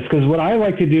one place, because what I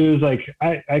like to do is like,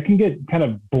 I can get kind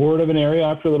of bored of an area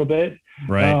after a little bit.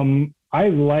 Right. I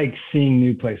like seeing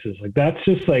new places. Like that's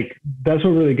what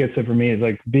really gets it for me, is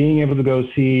like being able to go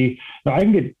see. Now, I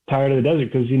can get tired of the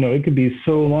desert because, you know, it could be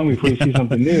so long before you see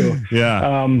something new.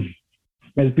 Yeah.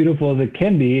 As beautiful as it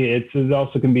can be, it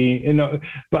also can be, you know,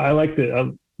 but I like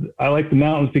the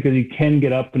mountains because you can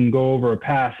get up and go over a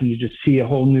pass and you just see a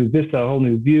whole new vista, a whole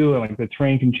new view, and like the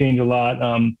terrain can change a lot.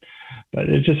 But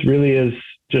it just really is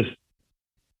just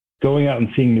going out and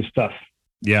seeing new stuff.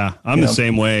 Yeah, I'm the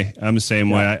same way.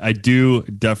 way. I do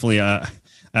definitely. I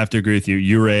have to agree with you.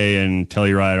 Ouray and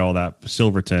Telluride, all that.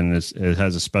 Silverton it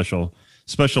has a special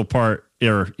part,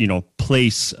 or you know,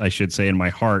 place, I should say, in my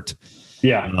heart.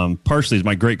 Yeah. Partially,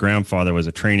 my great grandfather was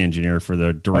a train engineer for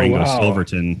the Durango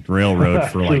Silverton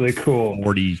Railroad for like really cool.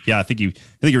 40. Yeah, I think he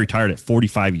retired at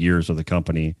 45 years with the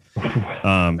company.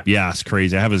 Yeah, it's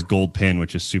crazy. I have his gold pin,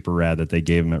 which is super rad that they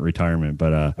gave him at retirement.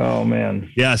 But oh man,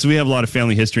 yeah. So we have a lot of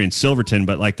family history in Silverton,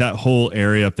 but like that whole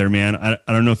area up there, man. I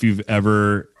don't know if you've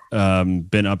ever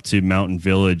been up to Mountain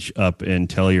Village up in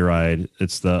Telluride.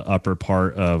 It's the upper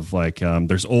part of like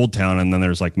there's Old Town, and then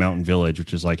there's like Mountain Village,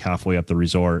 which is like halfway up the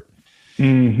resort.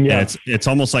 Yeah, it's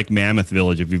almost like Mammoth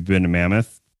Village. If you've been to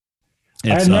Mammoth, I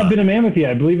have not been to Mammoth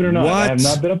yet. Believe it or not, I have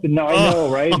not been up. No, I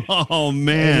know, right? Oh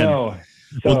man, I know.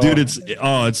 Well, dude,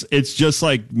 it's just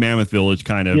like Mammoth Village,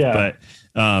 kind of. Yeah.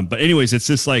 But anyways, it's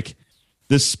just like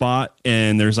this spot,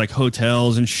 and there's like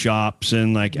hotels and shops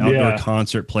and like outdoor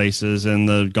concert places, and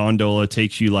the gondola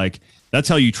takes you like. That's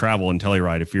how you travel in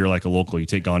Telluride. If you're like a local, you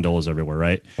take gondolas everywhere,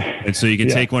 right? And so you can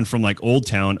take one from like Old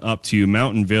Town up to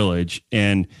Mountain Village,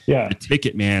 and the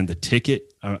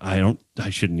ticket, I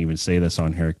shouldn't even say this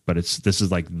on here, but this is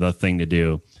like the thing to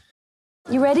do.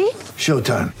 You ready?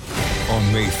 Showtime.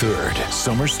 On May 3rd,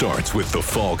 summer starts with The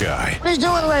Fall Guy. Let's do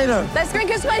it later. Let's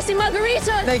drink a spicy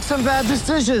margarita. Make some bad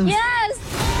decisions. Yes.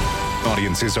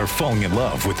 Audiences are falling in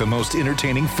love with the most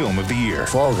entertaining film of the year.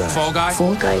 Fall Guy. Fall Guy?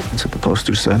 Fall Guy. That's what the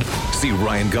poster said. See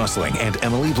Ryan Gosling and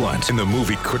Emily Blunt in the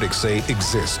movie critics say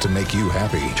exists to make you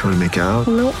happy. Trying to make it out?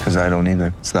 Nope. Because I don't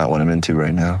either. It's not what I'm into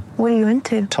right now. What are you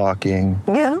into? Talking.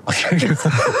 Yeah.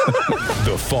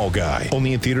 The Fall Guy.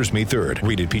 Only in theaters May 3rd.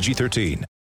 Rated PG-13.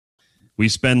 We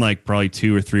spend like probably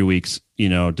 2 or 3 weeks, you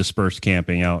know, dispersed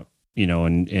camping out, you know,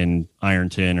 in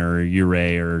Ironton or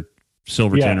Ouray or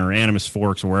Silverton or Animas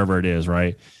Forks or wherever it is,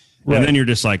 right? And then you're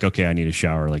just like, okay, I need a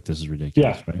shower. Like, this is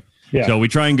ridiculous, right? Yeah. So we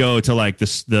try and go to like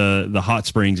the hot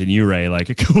springs in Ouray like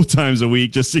a couple times a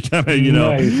week just to kind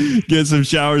of, get some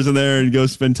showers in there and go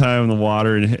spend time in the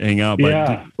water and hang out.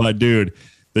 But dude,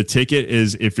 the ticket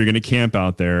is, if you're going to camp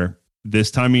out there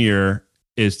this time of year,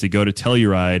 is to go to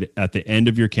Telluride at the end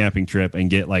of your camping trip and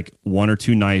get like 1 or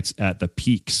 2 nights at the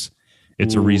Peaks.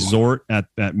 It's a resort at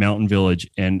Mountain Village.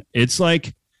 And it's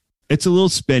a little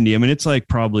spendy. I mean, it's like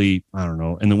probably, I don't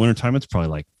know, in the wintertime, it's probably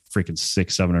like freaking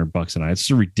 $600-$700 a night. It's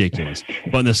ridiculous.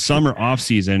 But in the summer off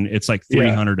season, it's like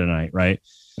 $300 a night. Right.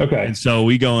 Okay. And so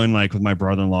we go in like with my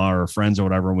brother-in-law or friends or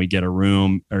whatever, and we get a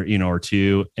room or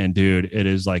 2. And dude, it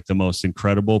is like the most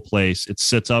incredible place. It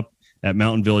sits up at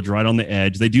Mountain Village right on the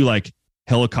edge. They do like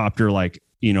helicopter,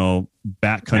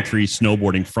 backcountry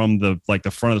snowboarding from the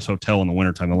front of this hotel in the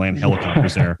wintertime. The land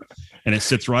helicopters there. And it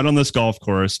sits right on this golf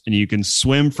course, and you can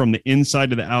swim from the inside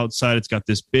to the outside. It's got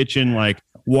this bitchin' like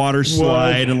water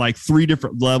slide and like 3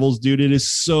 different levels, dude. It is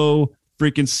so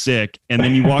freaking sick. And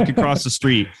then you walk across the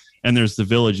street and there's the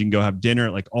Village. You can go have dinner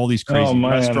at like all these crazy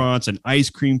restaurants and ice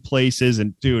cream places.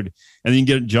 And dude, and then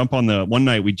you one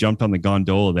night we jumped on the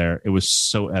gondola there. It was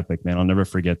so epic, man. I'll never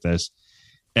forget this.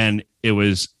 And it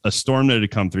was a storm that had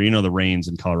come through, the rains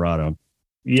in Colorado.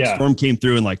 Yeah. Storm came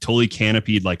through and like totally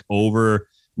canopied like over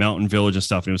Mountain Village and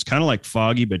stuff. And it was kind of like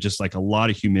foggy, but just like a lot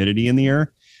of humidity in the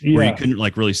air where you couldn't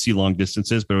like really see long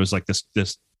distances. But it was like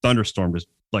this thunderstorm just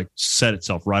like set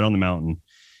itself right on the mountain.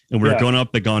 And we were going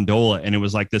up the gondola, and it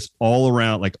was like this all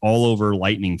around, like all over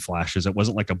lightning flashes. It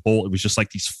wasn't like a bolt. It was just like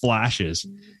these flashes.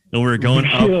 And we were going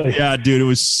up. Yeah, dude, it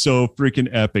was so freaking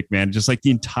epic, man. Just like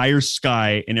the entire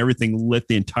sky and everything lit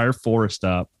the entire forest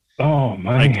up. Oh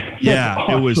my.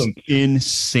 It was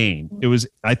insane.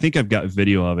 I think I've got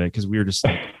video of it because we were just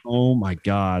like, oh my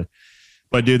God.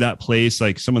 But dude, that place,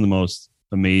 like some of the most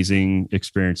amazing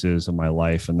experiences of my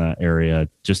life in that area.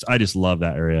 I just love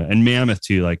that area. And Mammoth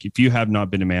too. Like if you have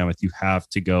not been to Mammoth, you have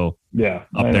to go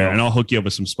up there, and I'll hook you up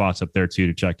with some spots up there too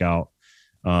to check out.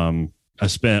 I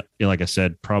spent, like I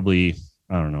said, probably,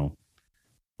 I don't know,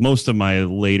 most of my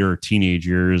later teenage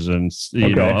years and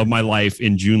of my life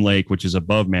in June Lake, which is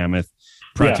above Mammoth.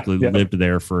 Practically lived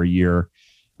there for a year.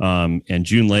 And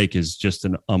June Lake is just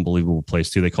an unbelievable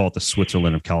place too. They call it the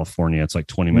Switzerland of California. It's like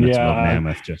 20 minutes above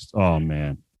Mammoth. Just, oh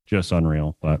man, just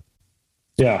unreal. But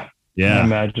I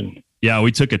imagine. Yeah.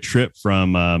 We took a trip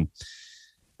from,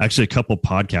 actually a couple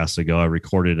podcasts ago, I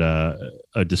recorded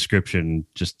a description,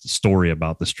 just a story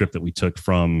about the trip that we took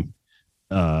from,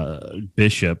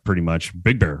 Bishop, pretty much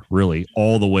Big Bear, really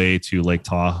all the way to Lake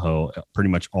Tahoe, pretty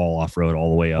much all off-road, all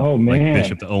the way up like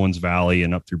Bishop to Owens Valley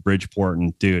and up through Bridgeport.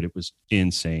 And dude, it was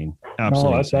insane.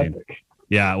 Absolutely insane. Epic.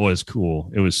 Yeah, it was cool.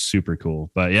 It was super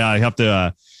cool. But yeah, you have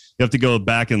to go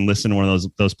back and listen to one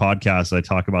of those podcasts. I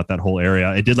talk about that whole area.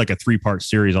 I did like a 3-part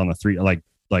series on the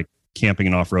like camping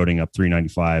and off-roading up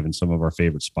 395 and some of our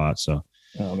favorite spots. So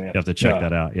you have to check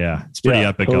that out. Yeah. It's pretty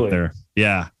epic up there.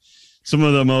 Yeah. Some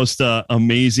of the most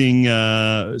amazing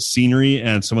scenery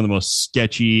and some of the most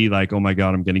sketchy, like, oh my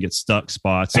God, I'm going to get stuck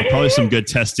spots. So probably some good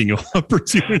testing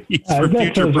opportunities for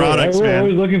future products, We're man.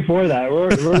 always looking for that. We're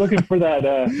looking for that,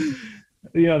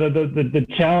 the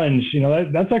challenge.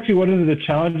 That's actually one of the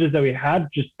challenges that we had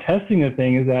just testing the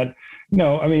thing is that,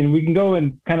 we can go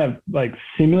and kind of like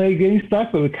simulate getting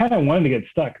stuck, but we kind of wanted to get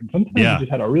stuck. And sometimes we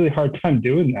just had a really hard time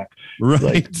doing that. Right.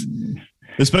 Like,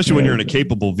 especially when you're in a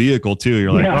capable vehicle too.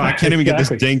 You're like, I can't even get this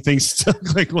dang thing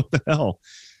stuck. Like, what the hell?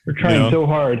 We're trying so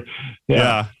hard.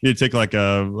 Yeah. You take like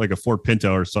a Ford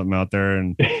Pinto or something out there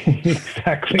and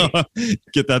exactly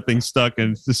get that thing stuck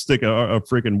and just stick a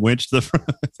freaking winch to the front.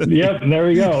 Yep. There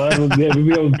we go. We'll be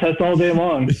able to test all day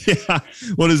long. Yeah.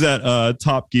 What is that?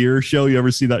 Top Gear show? You ever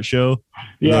see that show?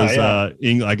 Yeah.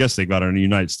 I guess they got it in the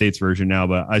United States version now,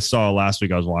 but I saw last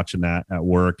week, I was watching that at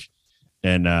work.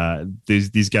 And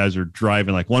these guys are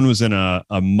driving, like one was in a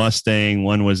Mustang,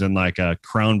 one was in like a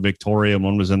Crown Victoria, and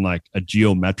one was in like a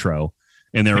Geo Metro.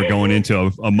 And they were going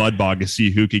into a mud bog to see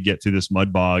who could get through this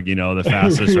mud bog, the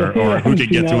fastest or who could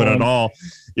get through it at all.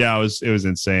 Yeah, it was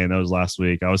insane. That was last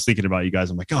week. I was thinking about you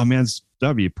guys. I'm like, oh man,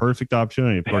 that'd be a perfect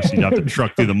opportunity. Of course, you'd have to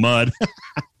truck through the mud.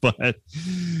 But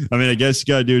I mean, I guess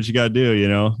you got to do what you got to do,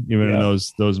 even in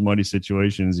those muddy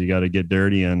situations, you got to get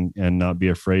dirty and not be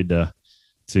afraid to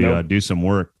do some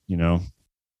work, Nope.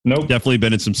 Definitely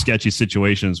been in some sketchy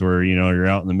situations where, you're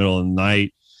out in the middle of the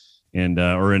night and,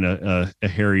 or in a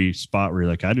hairy spot where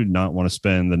you're like, I do not want to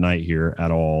spend the night here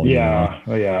at all. Yeah.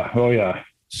 Oh yeah.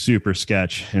 Super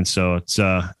sketch. And so it's,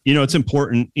 it's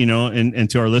important, and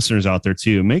to our listeners out there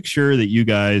too, make sure that you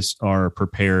guys are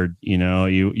prepared.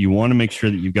 You want to make sure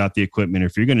that you've got the equipment.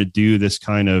 If you're going to do this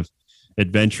kind of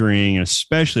adventuring,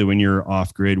 especially when you're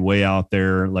off grid, way out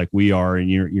there like we are, and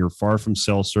you're far from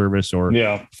cell service or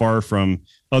far from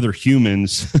other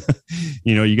humans.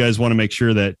 You guys want to make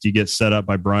sure that you get set up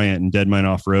by Bryant and Dead Mine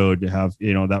Off Road to have,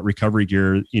 that recovery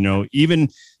gear, even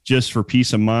just for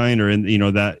peace of mind, or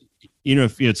that,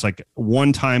 if it's like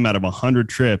one time out of 100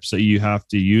 trips that you have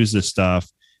to use this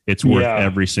stuff, it's worth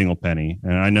every single penny.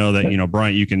 And I know that,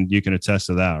 Bryant, you can attest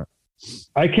to that.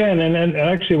 I can. And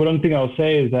actually one thing I'll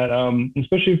say is that,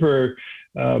 especially for,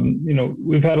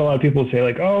 we've had a lot of people say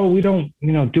like, oh, we don't,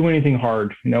 do anything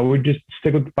hard. We just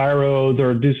stick with fire roads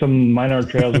or do some minor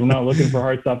trails. We're not looking for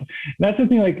hard stuff. And that's the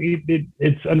thing. Like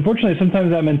it's unfortunately sometimes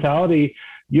that mentality,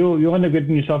 you'll end up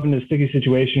getting yourself into a sticky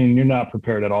situation and you're not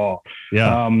prepared at all.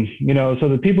 Yeah. So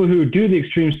the people who do the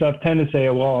extreme stuff tend to say,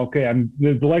 well, okay,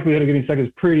 the likelihood of getting stuck is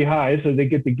pretty high. So they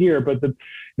get the gear, but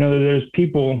there's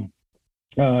people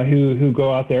who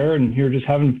go out there and who are just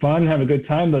having fun, have a good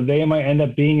time, but they might end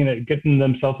up getting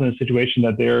themselves in a situation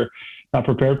that they're not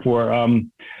prepared for.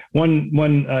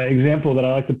 One example that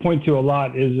I like to point to a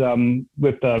lot is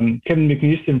with Kevin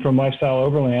McNeuston from Lifestyle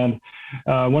Overland.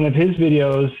 One of his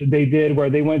videos they did where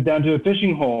they went down to a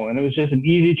fishing hole, and it was just an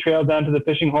easy trail down to the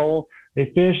fishing hole.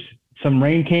 They fished. Some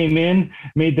rain came in,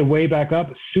 made the way back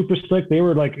up, super slick. They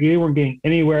weren't getting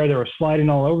anywhere. They were sliding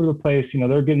all over the place.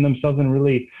 They're getting themselves in a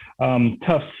really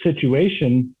tough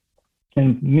situation.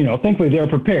 And, thankfully they were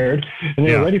prepared and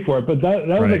they were ready for it. But that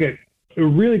was like a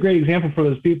really great example for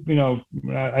those people.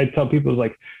 I tell people, it's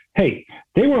like, hey,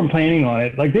 they weren't planning on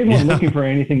it. Like they weren't looking for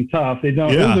anything tough. It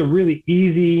was a really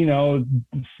easy,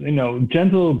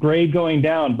 gentle grade going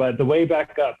down, but the way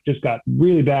back up just got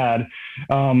really bad.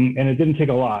 And it didn't take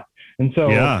a lot. And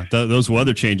so, those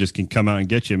weather changes can come out and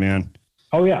get you, man.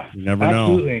 Oh yeah, you never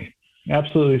know.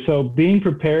 Absolutely. So being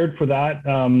prepared for that,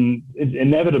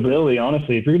 inevitability,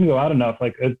 honestly, if you're going to go out enough,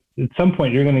 like at some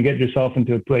point you're going to get yourself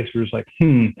into a place where it's like,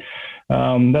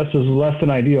 that's just less than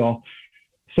ideal.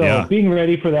 So being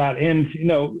ready for that. And,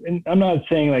 and I'm not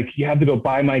saying like you have to go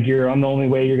buy my gear. I'm the only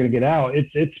way you're going to get out.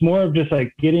 It's more of just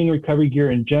like getting recovery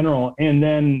gear in general. And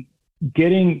then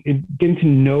getting to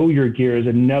know your gear is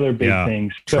another big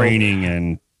thing. So, training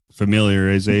and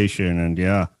familiarization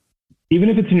and even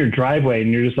if it's in your driveway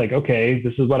and you're just like, okay,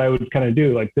 this is what I would kind of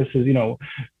do. Like this is,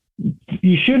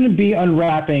 you shouldn't be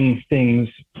unwrapping things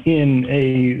in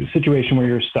a situation where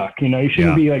you're stuck. You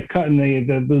shouldn't be like cutting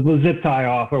the zip tie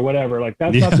off or whatever. Like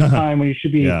that's not the time when you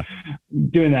should be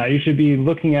doing that. You should be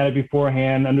looking at it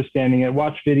beforehand, understanding it,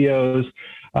 watch videos,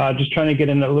 just trying to get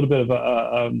in a little bit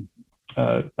of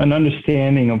an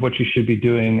understanding of what you should be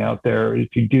doing out there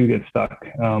if you do get stuck.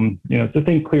 To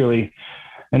think clearly.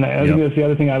 And I think that's the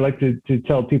other thing I like to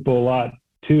tell people a lot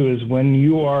too, is when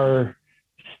you are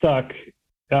stuck,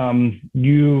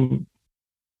 adrenaline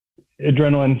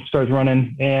starts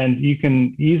running and you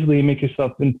can easily get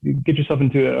yourself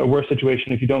into a worse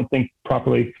situation if you don't think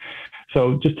properly.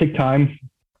 So just take time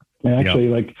and actually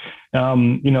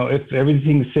if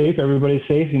everything's safe, everybody's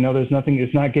safe, there's nothing,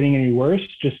 it's not getting any worse.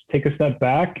 Just take a step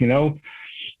back,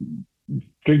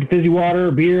 drink fizzy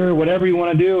water, beer, whatever you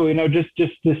want to do,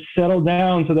 just to settle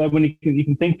down so that when you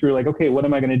can think through like, okay, what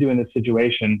am I going to do in this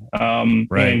situation?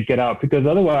 And get out, because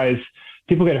otherwise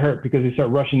people get hurt because they start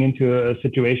rushing into a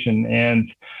situation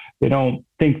and they don't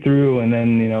think through. And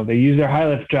then, they use their high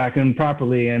lift jacket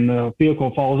improperly and the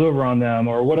vehicle falls over on them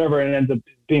or whatever. And it ends up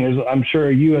being, I'm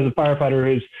sure you as a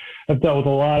firefighter have dealt with a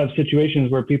lot of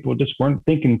situations where people just weren't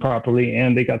thinking properly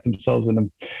and they got themselves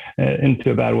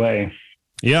into a bad way.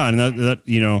 Yeah. And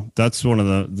that that's one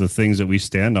of the things that we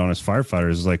stand on as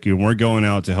firefighters is like, we're going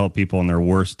out to help people on their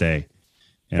worst day.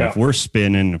 And if we're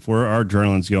spinning, if our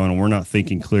adrenaline's going and we're not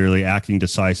thinking clearly, acting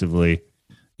decisively,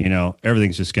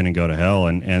 everything's just going to go to hell.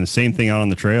 And the same thing out on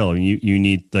the trail. I mean, you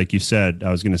need, like you said, I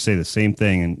was going to say the same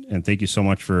thing. And thank you so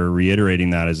much for reiterating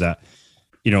that, is that,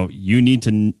 you need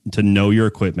to know your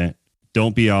equipment.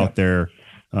 Don't be out there,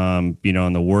 in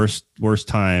the worst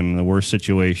time, the worst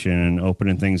situation, and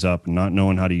opening things up and not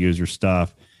knowing how to use your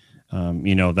stuff.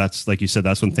 That's, like you said,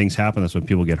 that's when things happen. That's when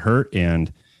people get hurt.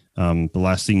 And the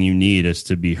last thing you need is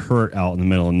to be hurt out in the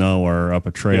middle of nowhere up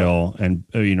a trail. And,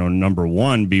 number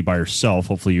one, be by yourself.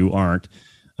 Hopefully you aren't.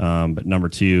 But number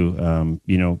two,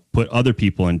 put other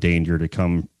people in danger to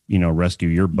come, rescue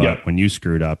your butt when you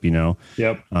screwed up,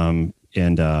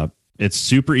 and it's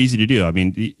super easy to do. I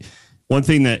mean, one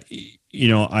thing that,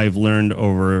 I've learned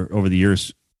over the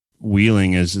years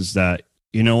wheeling is that,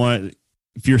 what,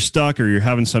 if you're stuck or you're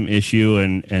having some issue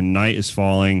and night is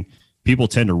falling, people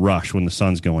tend to rush when the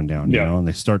sun's going down, and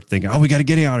they start thinking, oh, we got to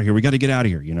get out of here. We got to get out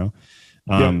of here.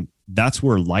 That's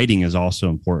where lighting is also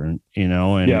important,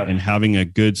 and having a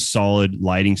good solid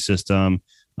lighting system,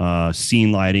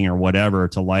 scene lighting or whatever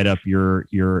to light up your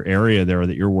area there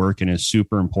that you're working is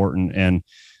super important. And,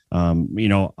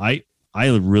 I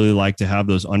really like to have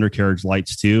those undercarriage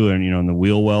lights too. And, and the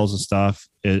wheel wells and stuff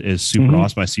is super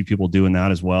awesome. I see people doing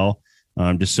that as well.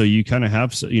 Just so you kind of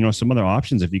have, some other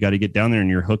options. If you got to get down there and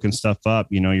you're hooking stuff up,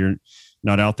 you're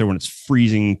not out there when it's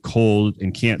freezing cold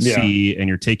and can't see, and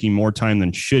you're taking more time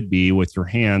than should be with your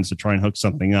hands to try and hook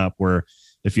something up, where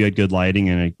if you had good lighting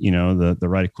and, the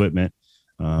right equipment,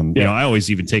 I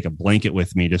always even take a blanket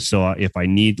with me just so if I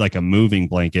need like a moving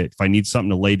blanket, if I need something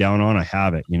to lay down on, I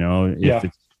have it,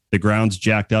 if the ground's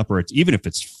jacked up, or even if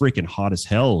it's freaking hot as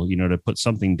hell, to put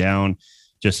something down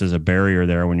just as a barrier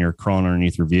there when you're crawling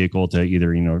underneath your vehicle to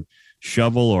either,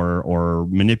 shovel or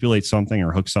manipulate something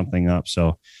or hook something up.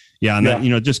 So that,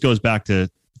 it just goes back to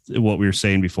what we were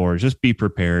saying before, is just be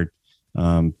prepared,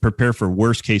 prepare for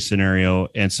worst case scenario.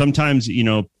 And sometimes,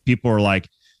 people are like,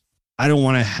 I don't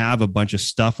want to have a bunch of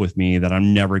stuff with me that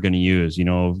I'm never going to use,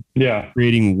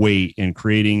 creating weight and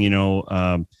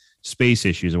creating, space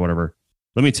issues or whatever.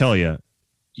 Let me tell you,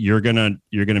 you're gonna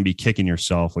be kicking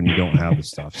yourself when you don't have the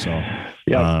stuff. So,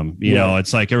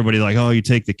 it's like everybody like, oh, you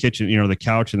take the kitchen, the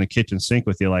couch and the kitchen sink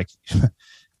with you. Like,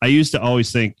 I used to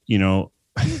always think,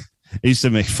 I used to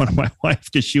make fun of my wife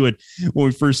because she would, when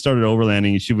we first started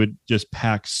overlanding, she would just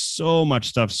pack so much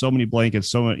stuff, so many blankets,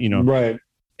 so much, Right.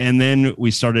 And then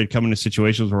we started coming to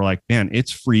situations where we're like, man,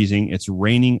 it's freezing, it's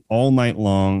raining all night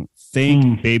long.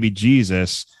 Thank baby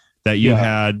Jesus that you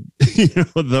had,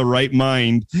 the right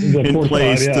mind in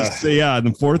place to say,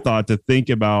 the forethought to think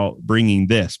about bringing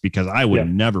this, because I would have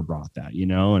never brought that,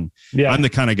 and I'm the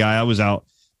kind of guy. I was out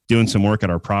doing some work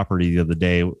at our property the other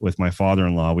day with my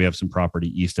father-in-law. We have some property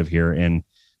east of here, and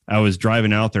I was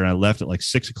driving out there and I left at like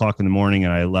 6:00 in the morning,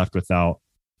 and I left without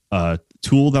a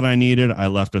tool that I needed. I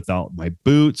left without my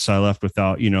boots. I left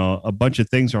without, a bunch of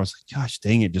things where I was like, gosh,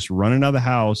 dang it, just running out of the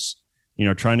house,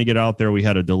 trying to get out there. We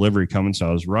had a delivery coming, so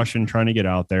I was rushing, trying to get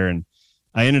out there. And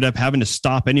I ended up having to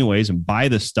stop anyways and buy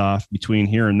the stuff between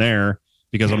here and there,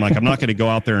 because I'm like, I'm not going to go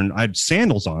out there, and I had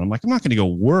sandals on. I'm like, I'm not going to go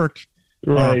work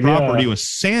on our property with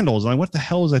sandals. I'm like, what the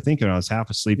hell was I thinking? I was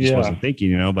half asleep. Just wasn't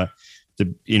thinking, but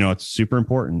it's super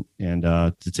important. And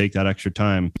to take that extra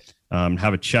time,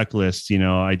 have a checklist,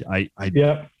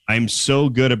 I'm so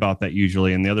good about that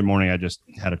usually. And the other morning I just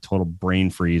had a total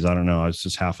brain freeze. I don't know. I was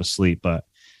just half asleep, but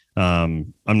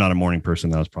I'm not a morning person.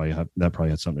 That probably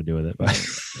had something to do with it,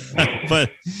 but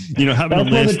having a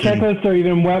list. The checklists are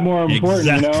even more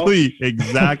important.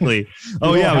 Exactly.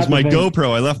 Oh yeah. It was my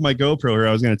GoPro. I left my GoPro here.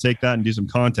 I was going to take that and do some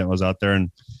content. I was out there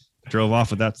and drove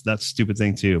off with that stupid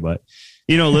thing too. But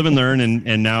live and learn.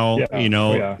 And now,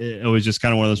 it was just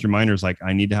kind of one of those reminders, like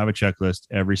I need to have a checklist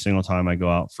every single time I go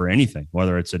out for anything,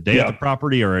 whether it's a day at the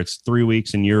property or it's 3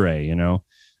 weeks in Ouray,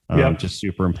 just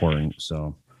super important.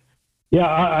 So. Yeah,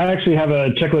 I actually have a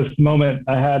checklist moment.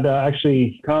 I had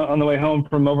actually on the way home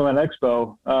from Overland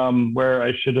Expo, where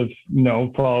I should have,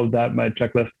 followed my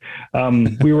checklist. I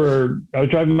was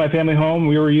driving my family home.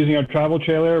 We were using our travel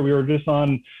trailer. We were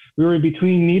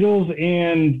between Needles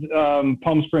and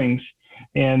Palm Springs.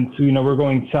 And so, we're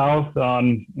going south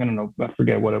on, I don't know, I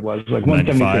forget what it was, like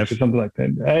 176 or something like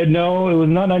that. No, it was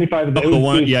not 95. Oh, the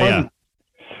one, yeah.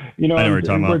 I know what you're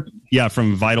talking about. Yeah,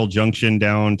 from Vital Junction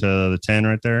down to the 10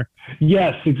 right there.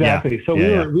 Yes, exactly. Yeah. So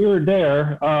we were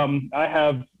there. I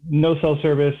have no cell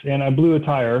service, and I blew a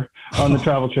tire on the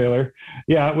travel trailer.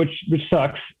 Yeah, which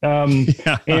sucks.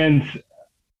 And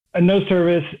no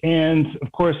service, and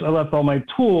of course, I left all my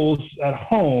tools at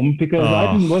home because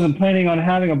I wasn't planning on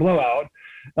having a blowout.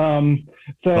 I was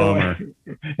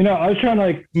trying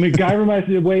to MacGyver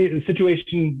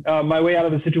my way out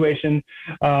of the situation.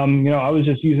 I was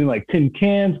just using tin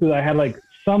cans because I had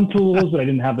some tools, but I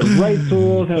didn't have the right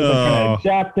tools. I was trying to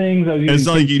adapt things. It's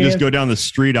not like you just go down the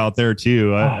street out there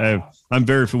too.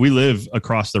 We live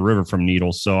across the river from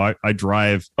Needles, so I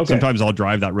drive. Okay. Sometimes I'll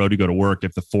drive that road to go to work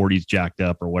if the 40's jacked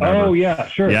up or whatever. Oh yeah,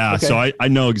 sure. Yeah, okay. So I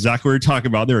know exactly what you're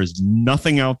talking about. There is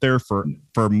nothing out there for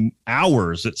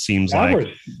hours. It seems hours.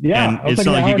 Like. Yeah, and it's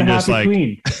not like you can just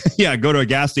go to a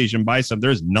gas station, buy some.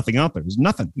 There's nothing out there. There's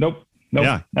nothing. Nope.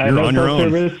 Yeah, you're on your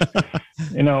own. Service.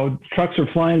 Trucks are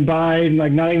flying by,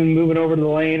 not even moving over to the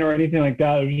lane or anything like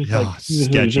that. It was just this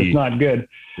was just not good.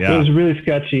 Yeah. It was really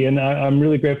sketchy, and I'm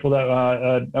really grateful that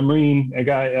a Marine, a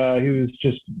guy who was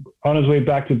just on his way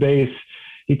back to base,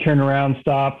 he turned around,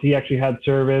 stopped. He actually had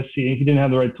service. He didn't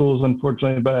have the right tools,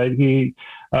 unfortunately, but he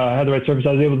had the right service.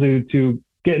 I was able to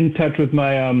get in touch with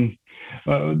my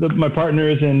my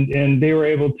partners, and they were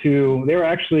able to. They were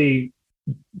actually.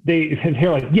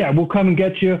 They're like, yeah, we'll come and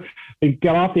get you. They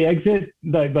got off the exit,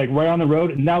 like right on the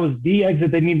road, and that was the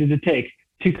exit they needed to take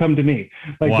to come to me.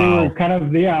 Like they were kind of,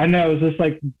 I know. It was just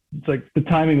like, it's like the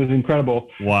timing was incredible.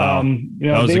 Wow.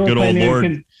 That was a good old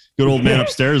Lord, good old man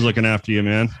upstairs looking after you,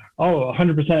 man. Oh,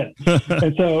 100%.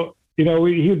 And so, they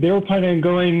were planning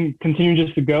on continue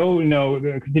just to go,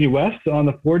 continue west on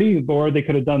the 40, or they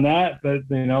could have done that. But,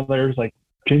 there's like,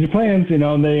 change of plans,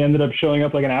 and they ended up showing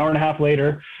up like an hour and a half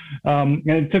later. And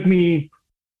it took me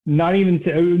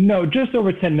just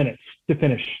over 10 minutes to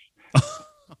finish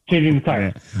changing the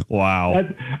tire. Wow.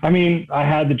 I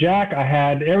had the jack, I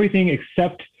had everything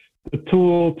except the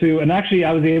tool and actually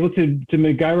I was able to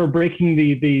MacGyver breaking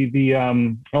the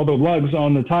all the lugs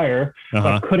on the tire.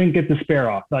 I couldn't get the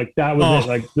spare off. Like that was it.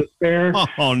 Like the spare.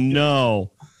 Oh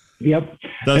no. Yep.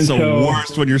 That's the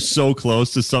worst when you're so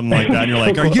close to something like that. And you're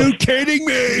like, are you kidding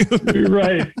me?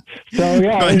 Right. So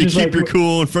yeah. Trying to keep your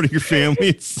cool in front of your family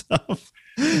and stuff.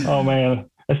 Oh man.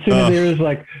 As soon as it was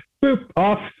like, boop,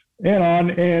 off and on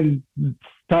and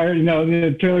tire,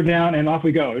 the trailer down and off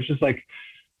we go. It's just like,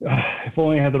 if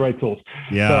only I had the right tools.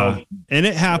 Yeah. So, and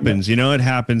it happens, it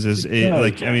happens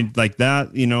like that,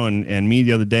 and me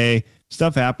the other day,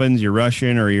 stuff happens, you're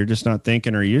rushing or you're just not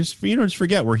thinking, or you just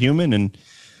forget we're human. And,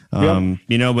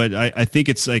 but I think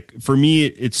it's like, for me,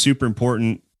 it's super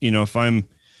important, if I'm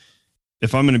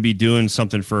going to be doing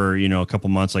something for, a couple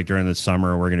months, like during the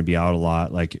summer, we're going to be out a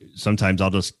lot. Like sometimes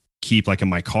I'll just keep like in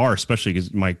my car, especially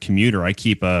because my commuter, I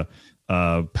keep a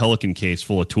Pelican case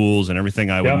full of tools and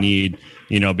everything I would need,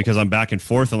 because I'm back and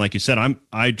forth. And like you said,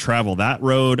 I travel that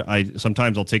road.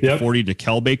 Sometimes I'll take the 40 to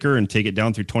Kelbaker and take it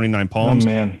down through 29 Palms.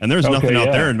 And there's nothing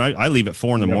out there. And I leave at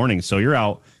 4 in the morning. So you're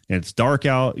out and it's dark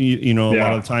out, a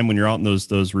lot of the time when you're out in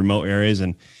those remote areas.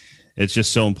 And it's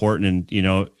just so important.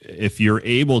 And, if you're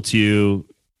able to,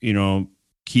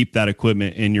 keep that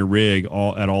equipment in your rig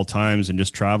at all times and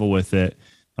just travel with it,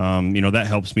 that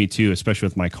helps me too, especially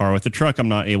with my car. With the truck, I'm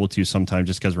not able to sometimes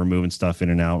just because we're moving stuff in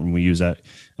and out, and we use that,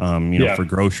 for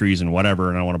groceries and whatever.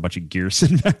 And I don't want a bunch of gear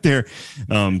sitting back there.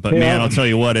 But man, I'll tell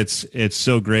you what, it's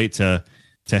so great to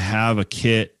have a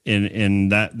kit,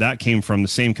 and that came from the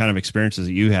same kind of experiences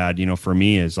that you had. For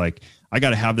me is like, I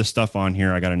got to have this stuff on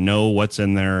here. I got to know what's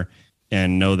in there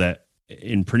and know that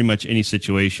in pretty much any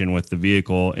situation with the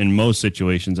vehicle, in most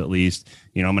situations at least,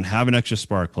 I'm going to have an extra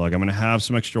spark plug. I'm going to have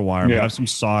some extra wire. I'm going to have some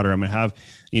solder. I'm going to have,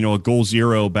 a Goal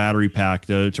Zero battery pack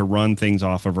to run things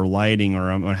off of, or lighting, or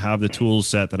I'm going to have the tool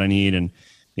set that I need. And,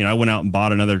 I went out and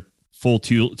bought another full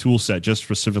tool set just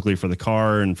specifically for the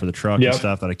car and for the truck and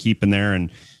stuff that I keep in there, and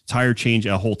tire change,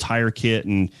 a whole tire kit.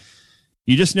 And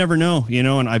you just never know,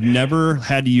 and I've never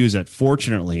had to use it.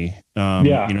 Fortunately,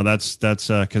 that's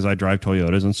because I drive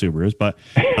Toyotas and Subarus, but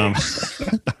I'm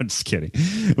just kidding.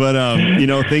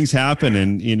 But, things happen,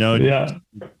 and,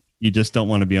 you just don't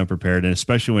want to be unprepared. And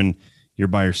especially when you're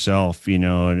by yourself,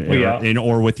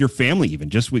 or with your family, even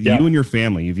just with you and your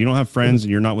family. If you don't have friends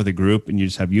and you're not with a group and you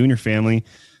just have you and your family,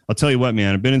 I'll tell you what,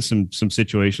 man, I've been in some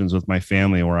situations with my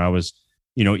family where I was,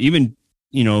 even,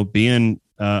 being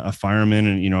a fireman,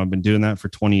 and I've been doing that for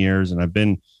 20 years, and I've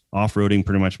been off-roading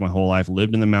pretty much my whole life,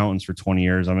 lived in the mountains for 20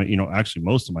 years. Actually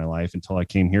most of my life until I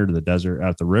came here to the desert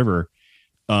at the river.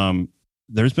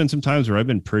 There's been some times where I've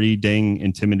been pretty dang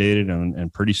intimidated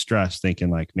and pretty stressed, thinking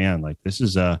like, man, like this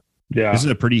is a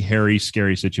pretty hairy,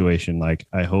 scary situation. Like,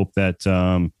 I hope that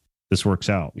this works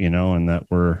out, and that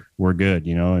we're good,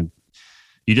 and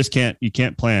you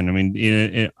can't plan. I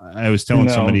mean, I was telling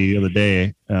somebody the other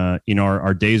day,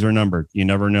 our days are numbered. You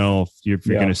never know if you're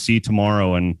going to see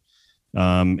tomorrow. And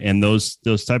those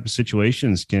type of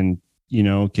situations can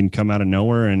come out of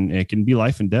nowhere, and it can be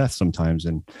life and death sometimes.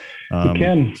 And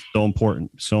it's so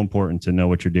important to know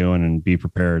what you're doing and be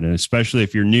prepared. And especially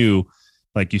if you're new,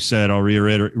 like you said, I'll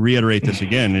reiterate this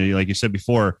again. And like you said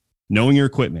before, knowing your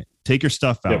equipment, take your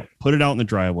stuff out, put it out in the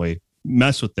driveway,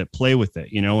 mess with it, play with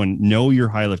it, and know your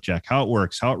high lift jack, how it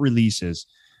works, how it releases,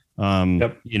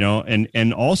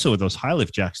 and also with those high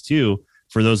lift jacks too,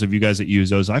 for those of you guys that use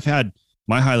those, I've had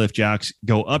my high lift jacks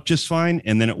go up just fine,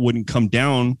 and then it wouldn't come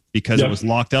down because it was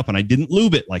locked up, and I didn't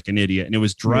lube it like an idiot, and it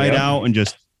was dried out, and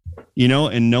just,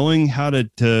 and knowing how to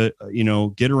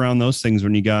get around those things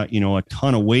when you got, a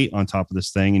ton of weight on top of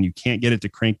this thing and you can't get it to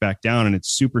crank back down, and it's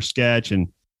super sketch. And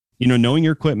knowing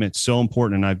your equipment is so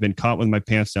important. And I've been caught with my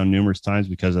pants down numerous times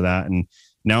because of that. And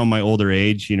now in my older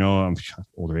age, I'm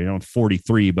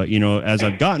 43, but as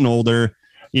I've gotten older,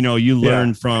 you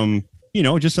learn from,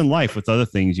 just in life with other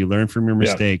things, you learn from your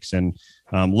mistakes, and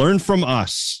learn from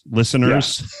us,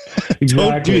 listeners.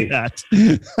 Don't do that.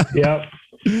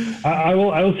 I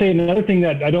will say another thing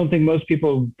that I don't think most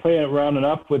people play around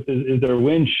enough with is their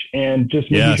winch, and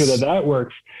just making sure that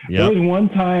works. There was one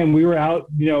time we were out,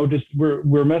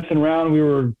 we're messing around. We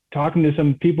were talking to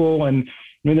some people, and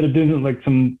We ended up doing like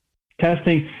some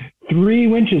testing. 3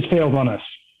 winches failed on us.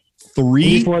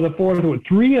 3? Before the 4th,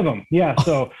 3 of them. Yeah.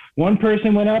 So one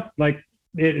person went up, like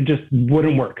it just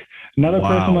wouldn't work. Another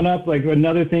person went up, like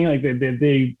another thing, like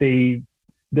they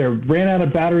ran out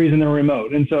of batteries in their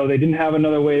remote, and so they didn't have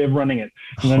another way of running it.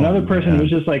 And another person was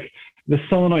just like the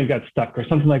solenoid got stuck or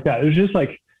something like that. It was just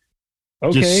like,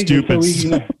 okay, just stupid.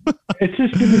 So it's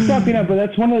just stupid stuff, but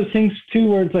that's one of those things too,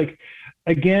 where it's like,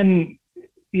 again,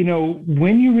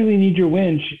 when you really need your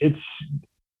winch,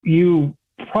 you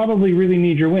probably really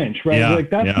need your winch, right? Yeah, like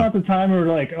that's not the time where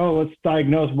like, oh, let's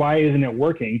diagnose why isn't it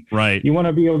working. Right. You want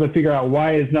to be able to figure out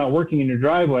why it's not working in your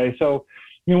driveway. So,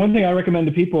 one thing I recommend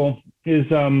to people is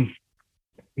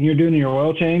you're doing your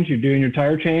oil change, you're doing your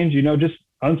tire change, just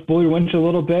unspool your winch a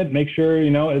little bit, make sure,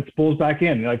 it spools back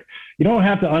in. Like, you don't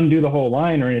have to undo the whole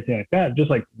line or anything like that. Just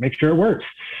like make sure it works.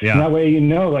 Yeah. And that way,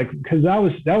 because that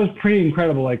was pretty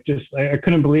incredible. Like, just, I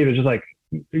couldn't believe it. Just like,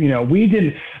 we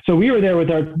did. So we were there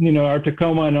with our, our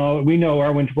Tacoma and all. We know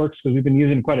our winch works because we've been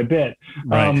using it quite a bit.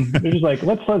 Right. They're just like,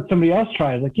 let's let somebody else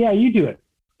try it. Like, yeah, you do it.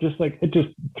 Just like it just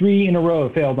 3 in a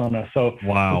row failed on us. So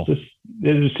wow,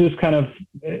 it's just kind of,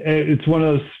 it's one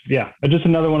of those, just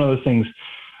another one of those things.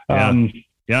 I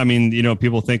mean,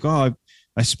 people think, oh,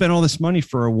 I spent all this money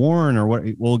for a Warn or what?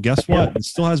 Well, guess what? It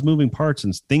still has moving parts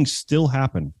and things still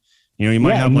happen. You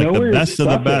might have like the best of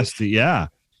the best. Yeah.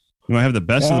 You might have the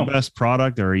best of the best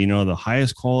product or, the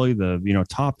highest quality, the,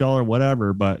 top dollar,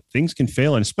 whatever, but things can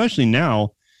fail. And especially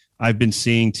now I've been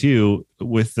seeing too,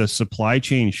 with the supply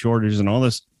chain shortages and all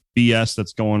this BS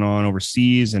that's going on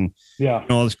overseas and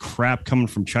all this crap coming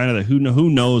from China that who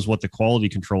knows what the quality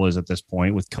control is at this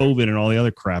point with COVID and all the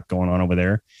other crap going on over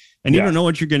there. And you don't know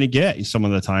what you're going to get some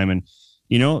of the time. And,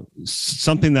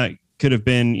 something that could have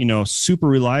been, super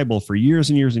reliable for years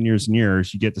and years and years and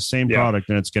years, you get the same product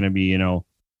and it's going to be,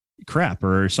 crap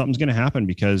or something's going to happen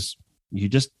because you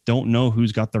just don't know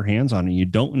who's got their hands on it. You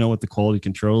don't know what the quality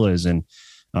control is. And,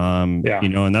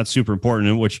 and that's super important.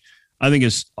 And which I think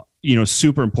is,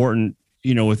 super important,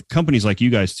 with companies like you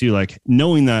guys too, like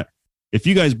knowing that if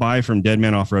you guys buy from Dead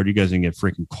Man Off-Road, you guys are going to get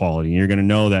freaking quality. And you're going to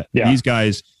know that these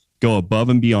guys go above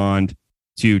and beyond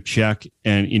to check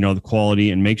and, the quality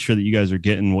and make sure that you guys are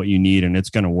getting what you need and it's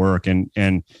going to work. And,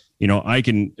 I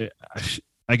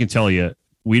can tell you,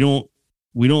 we don't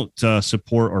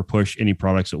support or push any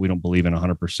products that we don't believe in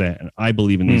 100%. And I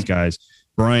believe in these guys,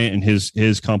 Bryant and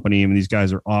his company. I mean, these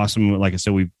guys are awesome. Like I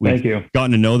said, we've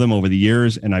gotten to know them over the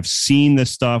years, and I've seen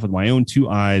this stuff with my own 2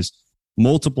 eyes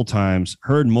multiple times,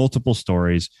 heard multiple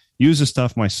stories, use the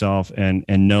stuff myself, and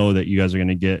know that you guys are going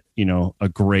to get, a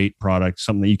great product,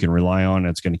 something that you can rely on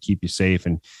that's going to keep you safe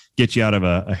and get you out of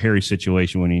a hairy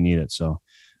situation when you need it. So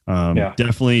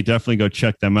definitely go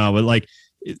check them out. But like,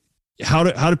 how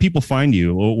do people find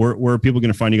you? Where are people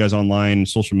going to find you guys online,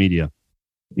 social media?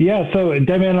 Yeah, so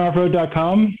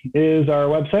deadmanoffroad.com is our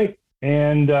website,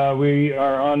 and we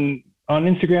are on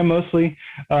Instagram mostly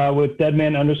with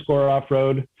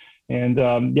deadman_offroad. And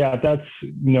that's,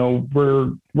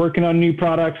 we're working on new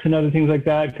products and other things like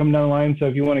that coming down the line. So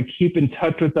if you want to keep in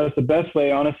touch with us, the best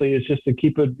way, honestly, is just to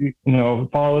keep it,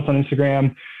 follow us on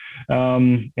Instagram.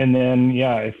 And then,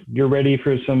 if you're ready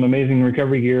for some amazing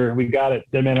recovery gear, we got it,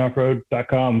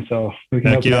 deadmanoffroad.com. So we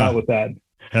can help you out with that.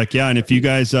 Heck yeah. And if you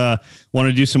guys want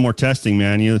to do some more testing,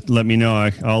 man, you let me know.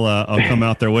 I'll come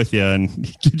out there with you and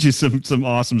get you some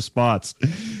awesome spots.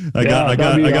 I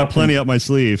got plenty up my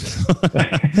sleeve.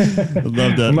 I'd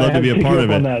love to be a part of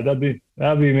it.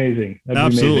 That'd be amazing.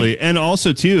 Absolutely. And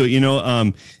also too,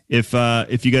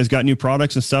 if you guys got new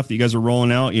products and stuff that you guys are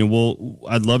rolling out,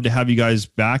 I'd love to have you guys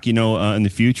back, in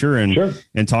the future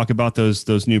and talk about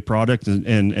those new products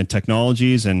and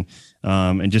technologies and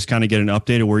just kind of get an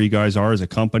update of where you guys are as a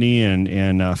company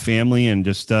and family and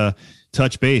just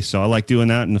touch base. So I like doing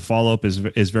that, and the follow up is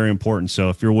very important. So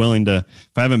if you're willing to,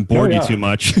 if I haven't bored you too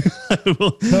much,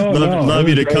 love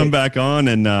you to come back on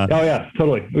and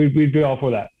totally. We'd be all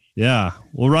for that. Yeah.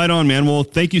 Well, right on, man. Well,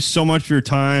 thank you so much for your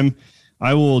time.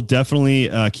 I will definitely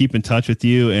keep in touch with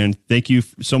you, and thank you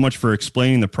so much for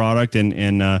explaining the product and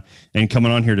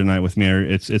coming on here tonight with me.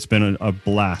 It's been a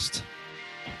blast.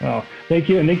 Oh, thank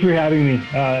you. And thank you for having me.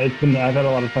 I've had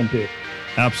a lot of fun too.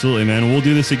 Absolutely, man. We'll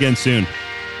do this again soon.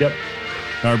 Yep.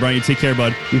 All right, Brian, you take care,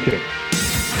 bud. You too.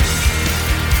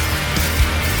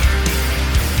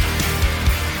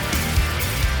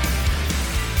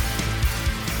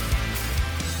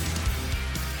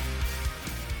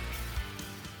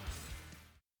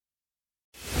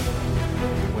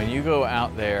 You go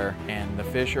out there and the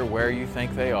fish are where you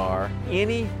think they are,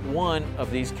 any one of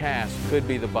these casts could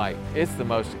be the bite. It's the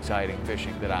most exciting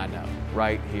fishing that I know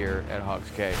right here at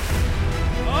Hawks Cave.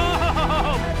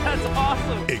 Oh, that's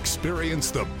awesome.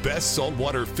 Experience the best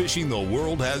saltwater fishing the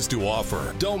world has to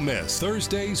offer. Don't miss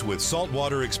Thursdays with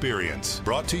Saltwater Experience.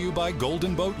 Brought to you by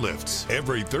Golden Boat Lifts.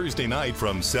 Every Thursday night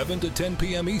from 7 to 10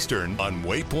 p.m. Eastern on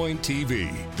Waypoint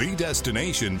TV. The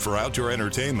destination for outdoor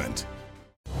entertainment.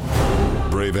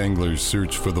 Brave anglers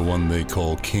search for the one they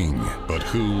call king, but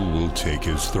who will take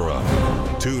his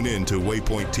throne? Tune in to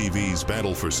Waypoint TV's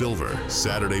Battle for Silver,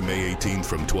 Saturday, May 18th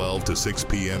from 12 to 6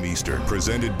 p.m. Eastern.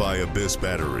 Presented by Abyss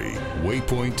Battery.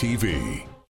 Waypoint TV.